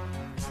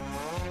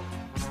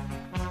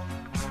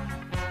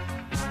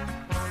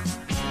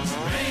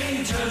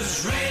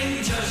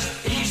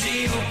 Rangers,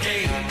 easy,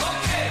 okay.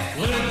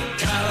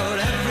 Look out,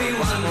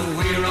 everyone,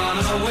 we're on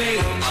our way.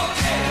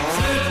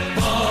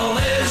 Football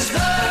is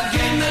the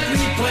game that we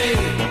play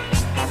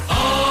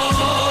all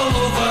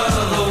over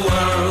the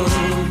world.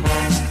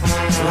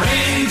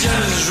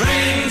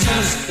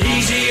 Rangers,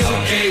 easy,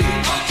 okay.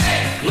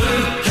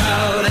 Look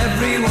out,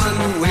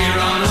 everyone, we're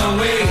on our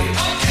way.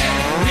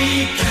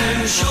 We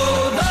can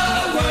show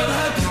the world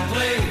how to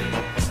play,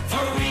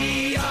 for we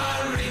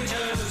are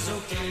Rangers,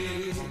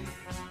 okay.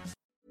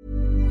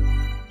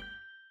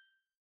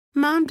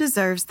 Mom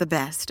deserves the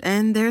best,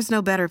 and there's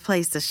no better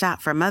place to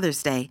shop for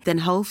Mother's Day than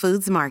Whole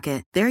Foods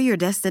Market. They're your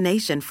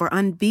destination for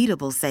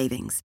unbeatable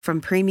savings,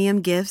 from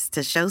premium gifts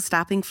to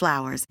show-stopping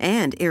flowers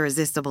and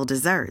irresistible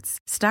desserts.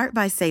 Start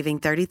by saving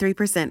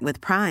 33% with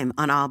Prime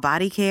on all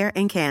body care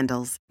and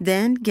candles.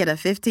 Then get a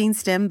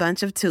 15-stem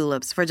bunch of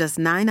tulips for just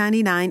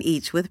 $9.99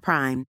 each with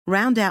Prime.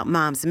 Round out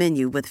Mom's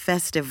menu with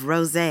festive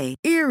rosé,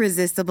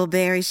 irresistible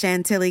berry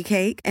chantilly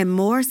cake, and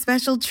more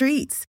special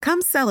treats.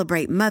 Come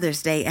celebrate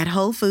Mother's Day at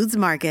Whole Foods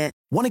Market.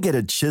 Want to get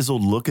a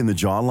chiseled look in the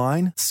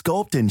jawline?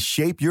 Sculpt and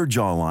shape your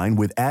jawline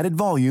with added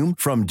volume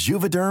from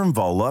Juvederm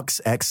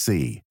Volux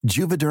XC.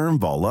 Juvederm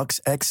Volux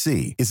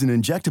XC is an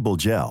injectable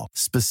gel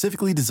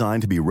specifically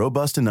designed to be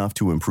robust enough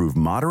to improve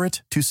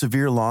moderate to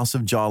severe loss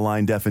of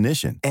jawline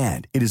definition.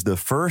 And it is the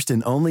first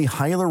and only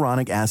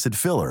hyaluronic acid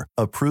filler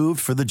approved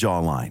for the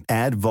jawline.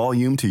 Add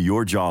volume to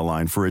your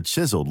jawline for a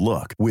chiseled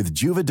look with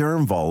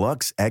Juvederm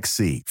Volux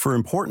XC. For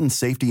important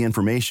safety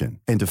information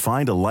and to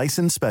find a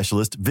licensed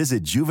specialist,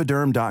 visit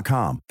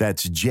Juvederm.com.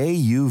 That's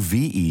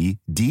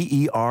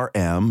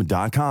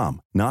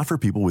JUVEDERM.com. Not for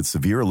people with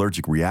severe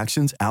allergic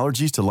reactions,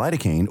 allergies to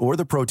lidocaine, or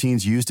the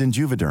proteins used in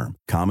Juvederm.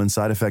 Common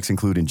side effects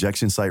include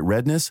injection site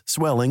redness,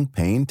 swelling,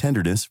 pain,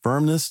 tenderness,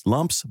 firmness,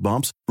 lumps,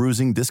 bumps,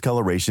 bruising,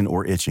 discoloration,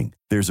 or itching.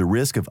 There's a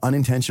risk of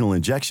unintentional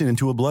injection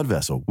into a blood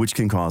vessel, which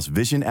can cause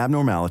vision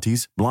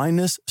abnormalities,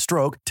 blindness,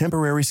 stroke,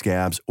 temporary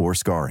scabs, or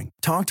scarring.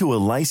 Talk to a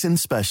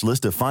licensed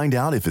specialist to find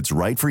out if it's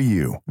right for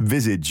you.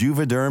 Visit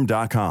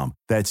Juvederm.com.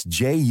 That's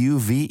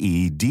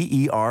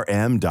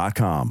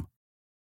JUVEDERM.com.